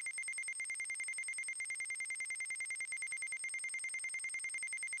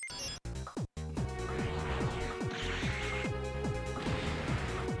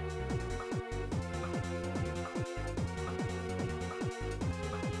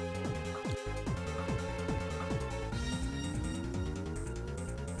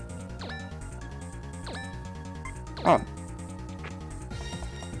 Oh.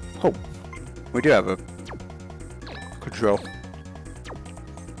 Oh. We do have a control.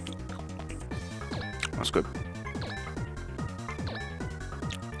 That's good.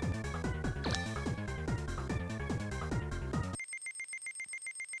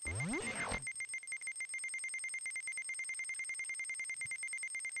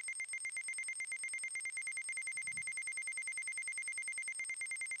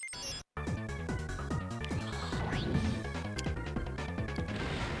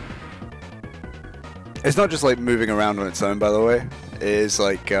 It's not just like moving around on its own, by the way. It is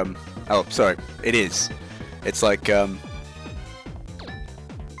like, oh, sorry. It is. It's like,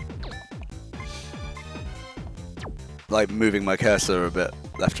 moving my cursor a bit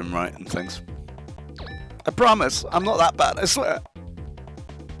left and right and things. I promise, I'm not that bad, I swear.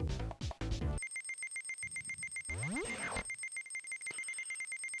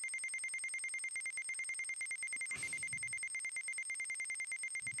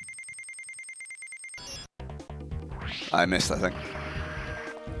 I missed, I think.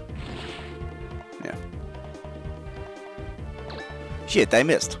 Yeah. Shit, I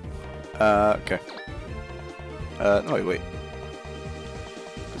missed. Okay. No, wait.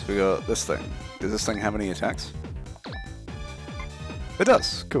 Because we got this thing. Does this thing have any attacks? It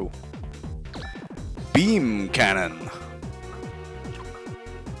does. Cool. Beam cannon.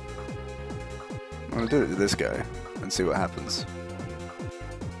 I'm gonna do it to this guy and see what happens.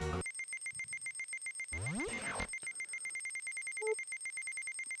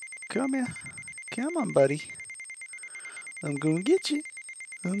 Come here. Come on, buddy. I'm gonna get you.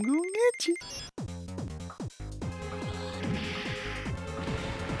 I'm gonna get you.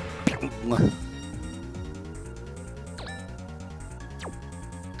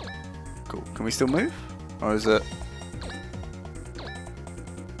 Cool. Can we still move? Or is it...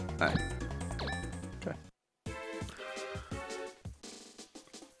 No. Okay.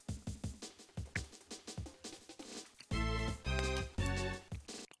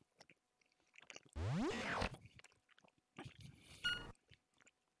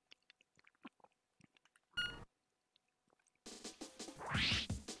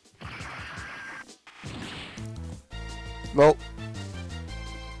 Well,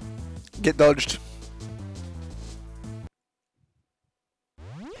 get dodged.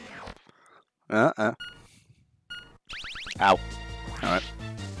 Ow. Alright.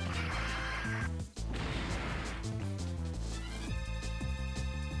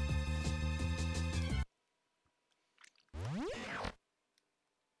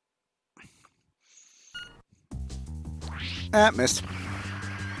 Missed.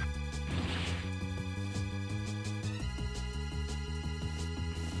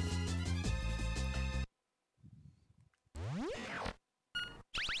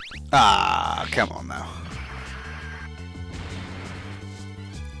 Ah, come on now.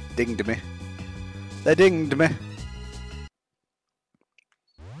 Dinged me. They dinged me.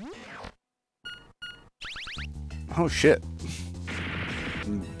 Oh shit.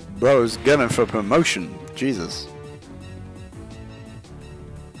 Bro's gunning for promotion. Jesus.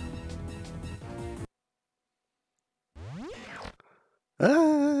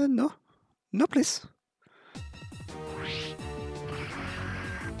 No. No, please.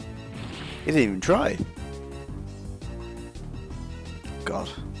 He didn't even try. God.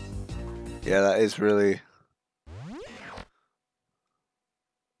 Yeah, that is really...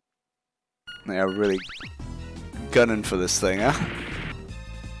 They are really gunning for this thing, huh?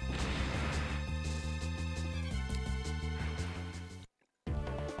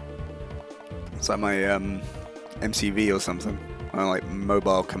 It's like my MCV or something. My like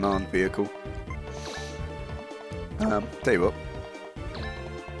mobile command vehicle. Tell you what.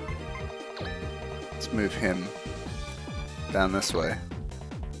 Let's move him down this way.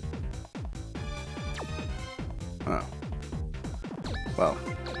 Oh. Well.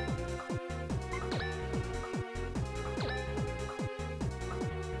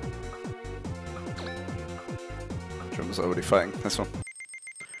 Drum's already fighting this one.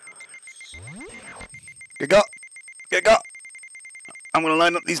 Get got! Get got! I'm gonna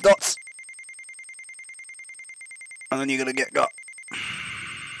line up these dots. And then you're gonna get got.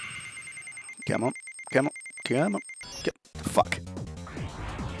 Come on, come on, come on. Fuck.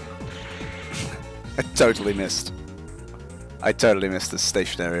 I totally missed. I totally missed the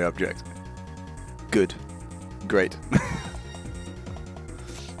stationary object. Good. Great.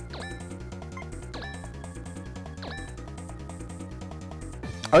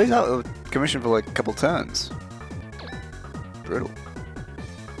 Oh, he's out of commission for like a couple turns. Brutal.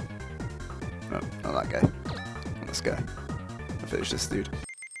 No, not that guy. Not this guy. I'll finish this dude.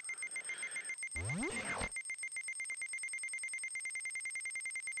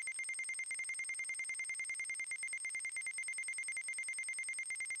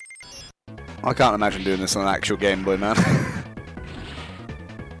 I can't imagine doing this on an actual Game Boy, man.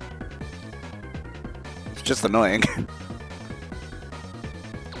 It's just annoying.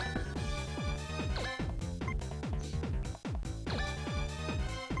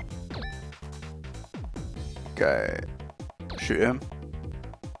 Okay. Shoot him.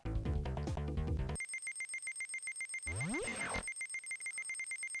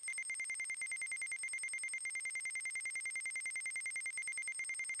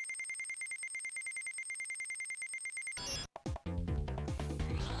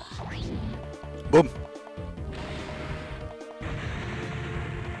 Boom.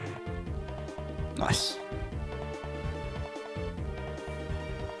 Nice.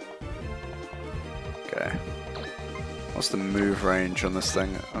 Okay. What's the move range on this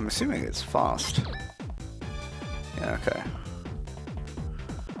thing? I'm assuming it's fast. Yeah, okay.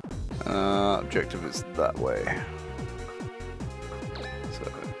 Objective is that way.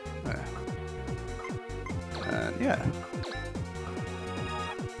 So, yeah. And yeah.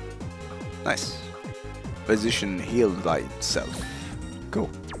 Nice. Position healed by itself. Cool.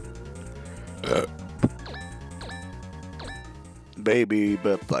 Baby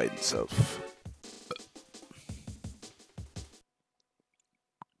burped by itself.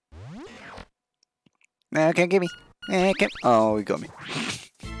 No, can't get me. Oh, he got me.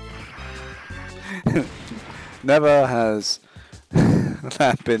 Never has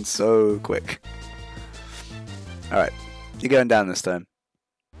that been so quick. Alright, you're going down this time.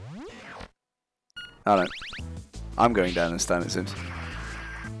 I don't. I'm going down this time, it seems.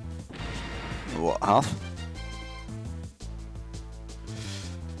 What, half?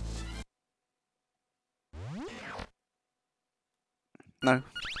 No.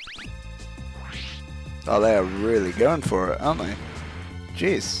 Oh, they are really going for it, aren't they?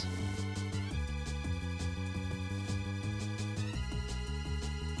 Jeez.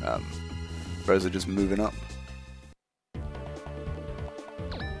 Bros are just moving up.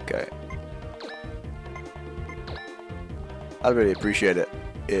 Okay. I'd really appreciate it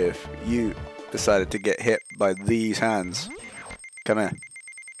if you decided to get hit by these hands. Come here.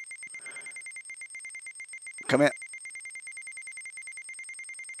 Come here.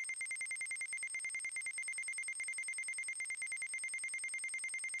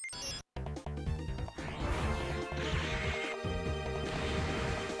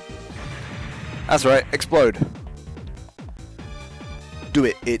 That's right, explode. Do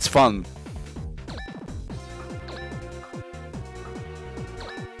it, it's fun.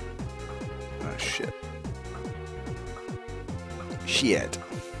 Oh shit. Shit.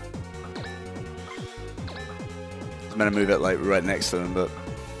 I was meant to move it like right next to him, but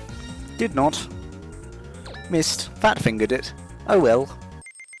did not. Missed. Fat fingered it. Oh well.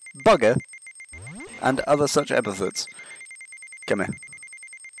 Bugger. And other such epithets. Come here.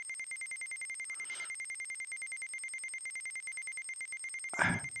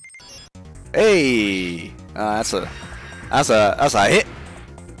 Hey, that's a hit.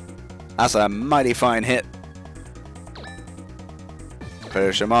 That's a mighty fine hit.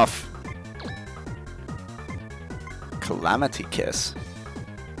 Finish him off. Calamity Kiss.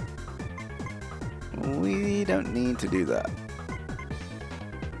 We don't need to do that,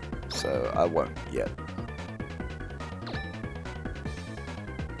 so I won't yet.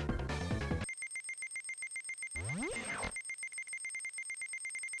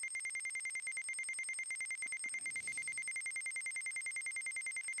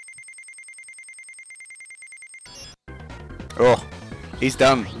 Oh, he's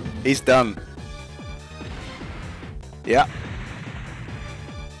done. He's done. Yeah.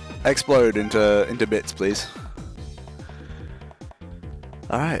 Explode into bits, please.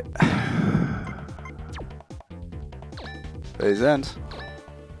 All right. Phase end.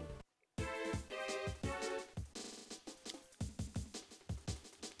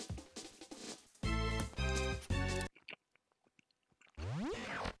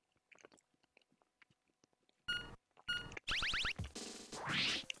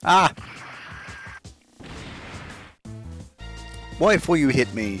 Ah! Why before you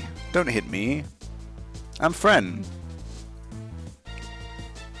hit me? Don't hit me. I'm friend.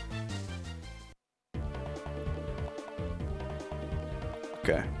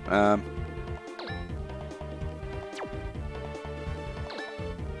 Okay.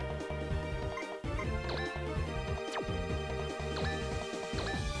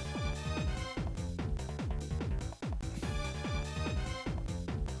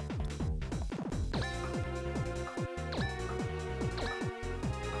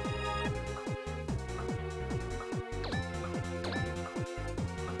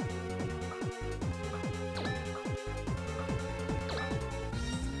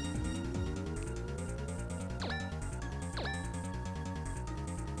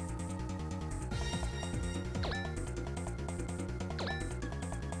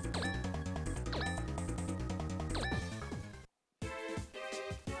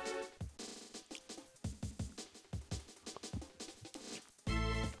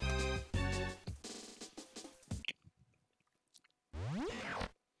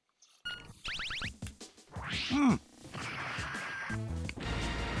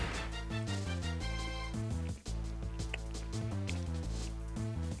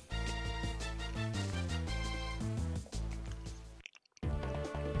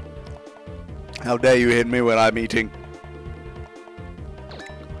 How dare you hit me when I'm eating?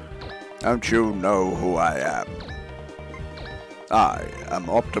 Don't you know who I am? I am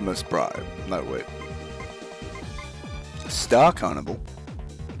Optimus Prime. No, wait. Star Carnival?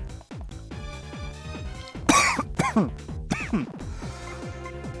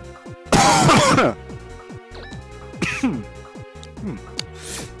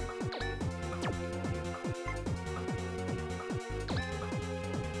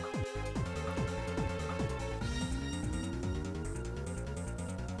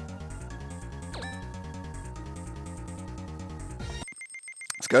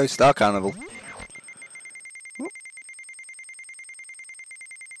 Let's go, Star Carnival.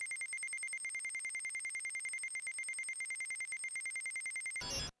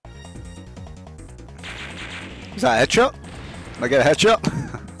 Is that a headshot? Did I get a headshot?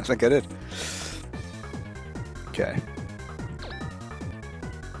 I think I did. Okay.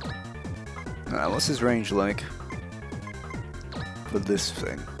 What's his range like for this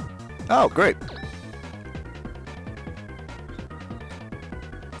thing? Oh, great.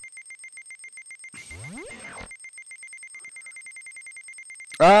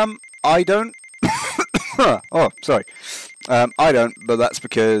 I don't. Oh, sorry. I don't, but that's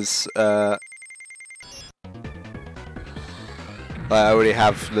because I already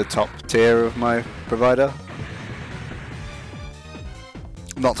have the top tier of my provider.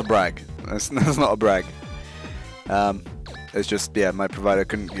 Not to brag. That's not a brag. It's just, yeah, my provider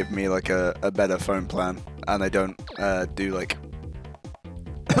couldn't give me like a better phone plan, and they don't do like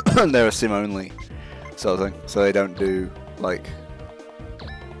they're a SIM only sort of thing, so they don't do like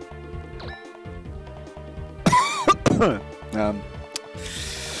what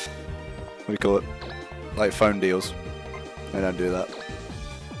do you call it? Like phone deals. They don't do that.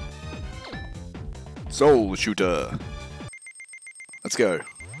 Soul Shooter. Let's go.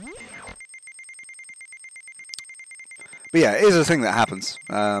 But yeah, it is a thing that happens.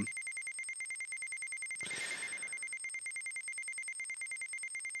 Are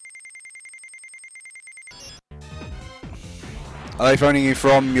they phoning you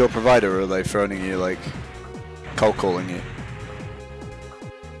from your provider, or are they phoning you like cold calling you?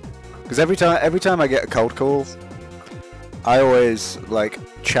 Because every time I get a cold call, I always like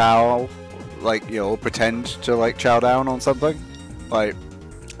chow, like, you know, pretend to like chow down on something, like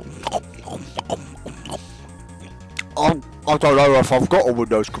I don't know if I've got a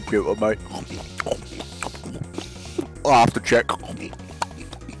Windows computer, mate. I'll have to check.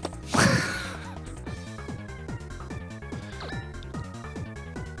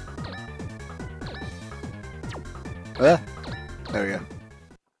 There we go.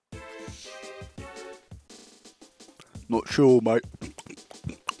 Not sure, mate.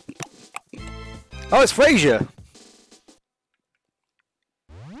 Oh, it's Fraser.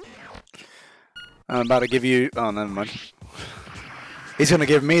 I'm about to give you. Oh, never mind. He's gonna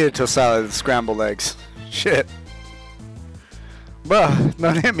give me the salad and scrambled eggs. Shit. Bruh,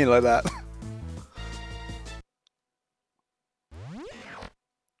 don't hit me like that.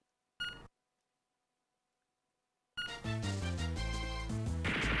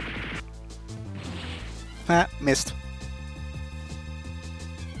 Ah, missed.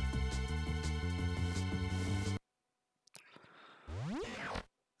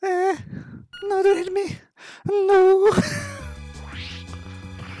 No, don't hit me. No.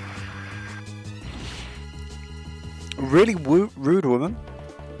 really rude woman.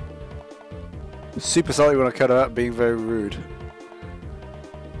 Super salty when I cut her out being very rude.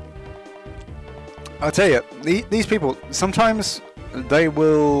 I'll tell you, these people, sometimes they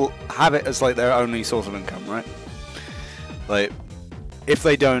will have it as like their only source of income, right? Like, if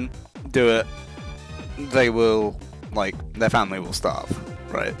they don't do it, they will, like, their family will starve,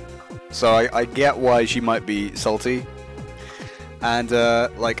 right? So I get why she might be salty. And,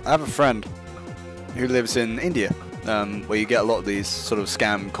 like, I have a friend who lives in India, where you get a lot of these sort of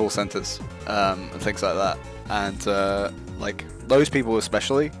scam call centers, and things like that. And, like, those people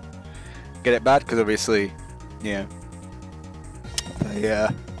especially get it bad, because obviously, you know, they, are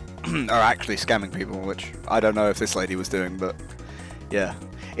actually scamming people, which I don't know if this lady was doing, but, yeah.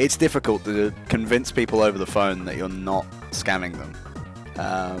 It's difficult to convince people over the phone that you're not scamming them.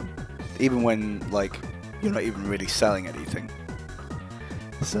 Even when, like, you're not even really selling anything.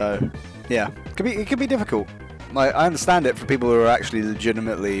 So, yeah, it could be difficult. Like, I understand it for people who are actually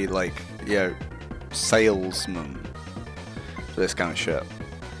legitimately, like, you know, salesmen for this kind of shit.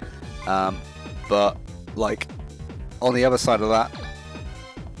 But, like, on the other side of that,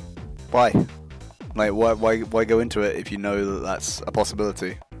 why? Like, why go into it if you know that that's a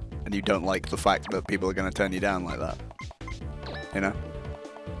possibility, and you don't like the fact that people are going to turn you down like that? You know?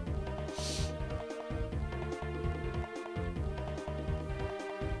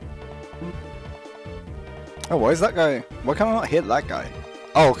 Oh, why is that guy? Why can't I not hit that guy?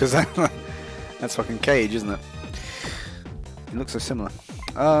 Oh, because that's fucking Cage, isn't it? He looks so similar.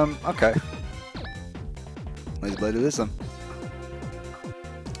 Okay. Let's play this one.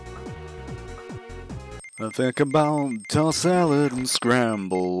 I think about tossed salad and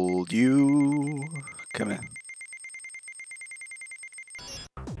scrambled you. Come here.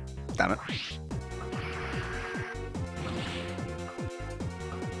 Damn it.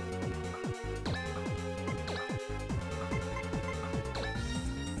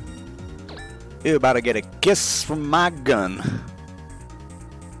 You about to get a kiss from my gun.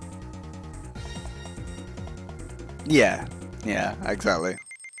 Yeah, exactly.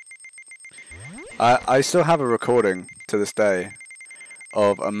 I still have a recording to this day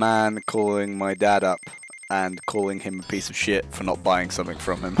of a man calling my dad up and calling him a piece of shit for not buying something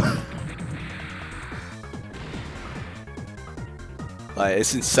from him. Like,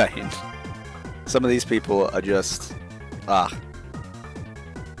 it's insane. Some of these people are just... Yeah.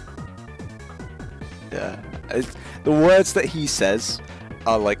 The words that he says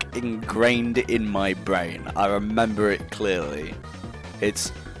are, like, ingrained in my brain. I remember it clearly.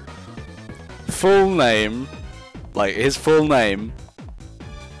 It's... full name, like his full name.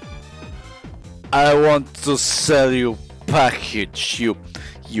 I want to sell you package, you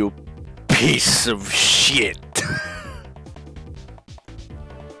piece of shit.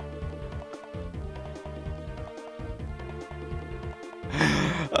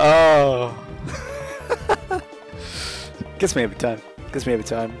 Oh. Gets me every time. Gets me every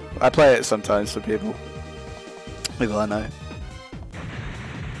time. I play it sometimes for people I know.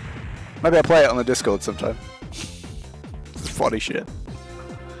 Maybe I'll play it on the Discord sometime. It's funny shit.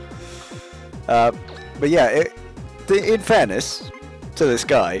 But yeah, in fairness to this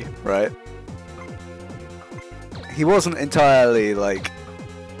guy, right? He wasn't entirely, like,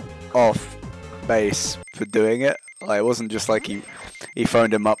 off base for doing it. Like, it wasn't just like he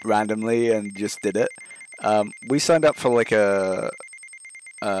phoned him up randomly and just did it. We signed up for, like, a...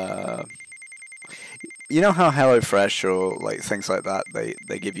 you know how HelloFresh or like things like that,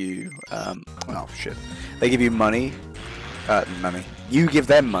 they give you oh shit, they give you money. You give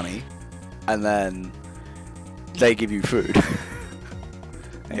them money, and then they give you food.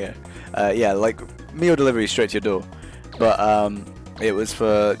 Yeah, yeah, like meal delivery straight to your door. But it was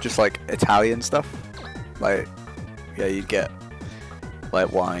for just like Italian stuff. Like, yeah, you'd get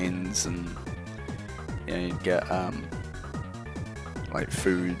like wines and yeah, you'd get like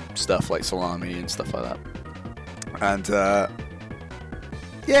food stuff like salami and stuff like that. And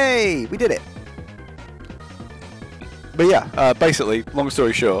yay, we did it. But yeah, basically, long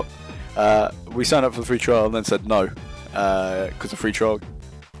story short, we signed up for the free trial and then said no, because the free trial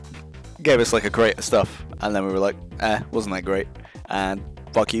gave us like a crate of stuff, and then we were like, wasn't that great, and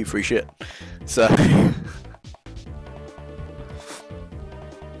fuck you, free shit. So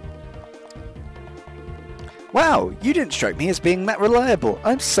wow, you didn't strike me as being that reliable.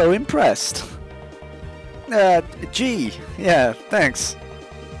 I'm so impressed. Gee, yeah, thanks.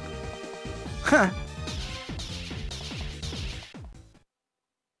 Huh.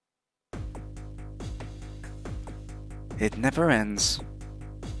 It never ends.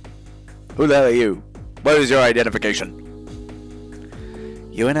 Who the hell are you? What is your identification?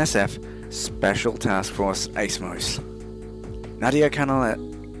 UNSF Special Task Force HMS. Nadia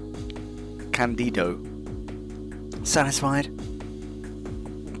Candido. Satisfied?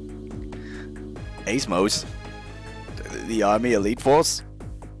 Asmos? The Army Elite Force?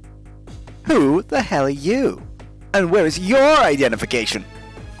 Who the hell are you? And where is your identification?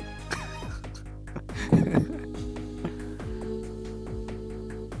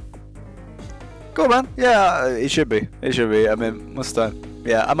 Cool, man. Yeah, it should be. It should be. I mean, must time.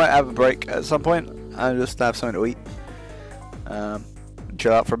 Yeah, I might have a break at some point and just have something to eat.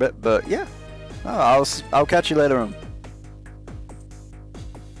 Chill out for a bit, but yeah. Oh, I'll catch you later on.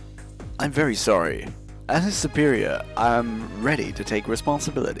 I'm very sorry. As his superior, I'm ready to take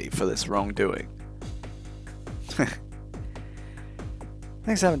responsibility for this wrongdoing.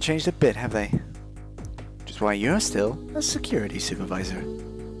 Things haven't changed a bit, have they? Which is why you're still a security supervisor.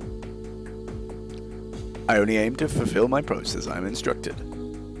 I only aim to fulfill my post as I'm instructed.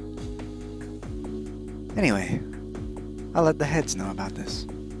 Anyway, I'll let the heads know about this.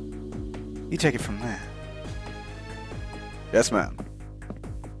 You take it from there. Yes, ma'am.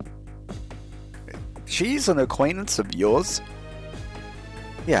 She's an acquaintance of yours?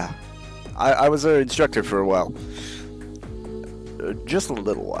 Yeah. I was her instructor for a while. Just a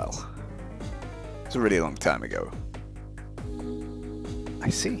little while. It's a really long time ago. I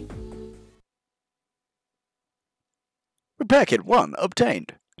see. Repair kit 1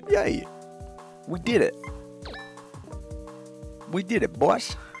 obtained. Yay. We did it. We did it,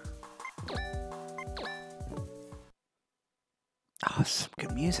 boss. Oh, some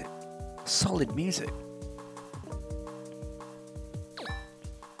good music. Solid music.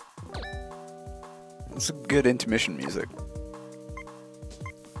 Some good intermission music.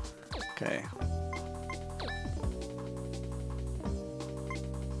 Okay.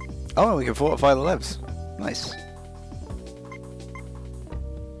 Oh, we can fortify the levs. Nice.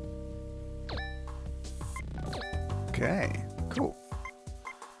 Okay, cool.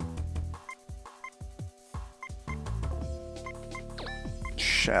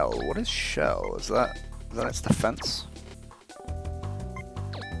 Shell. What is shell? Is that its defense?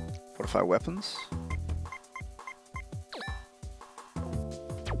 Fortify weapons?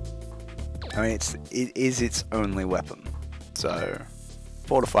 I mean, it is its only weapon, so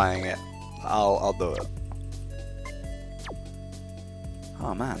fortifying it, I'll do it.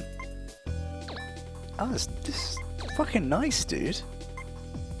 Oh man, oh this is fucking nice, dude.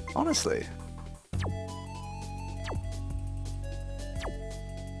 Honestly.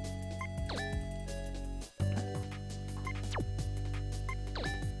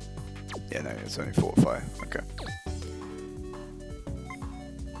 Yeah, no, it's only fortify. Okay.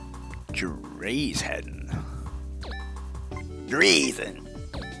 Dreesen.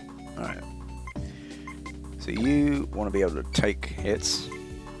 Alright. So you want to be able to take hits.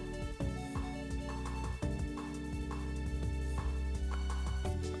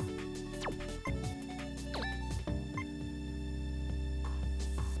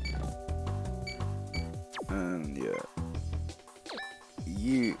 And yeah.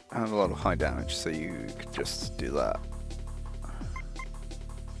 You have a lot of high damage, so you could just do that.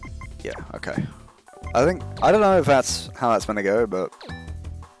 Yeah, okay. I don't know if that's how that's gonna go, but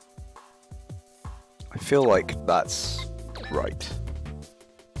I feel like that's right.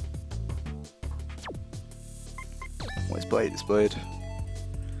 Where's Blade?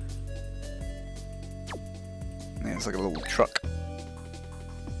 Yeah, it's like a little truck.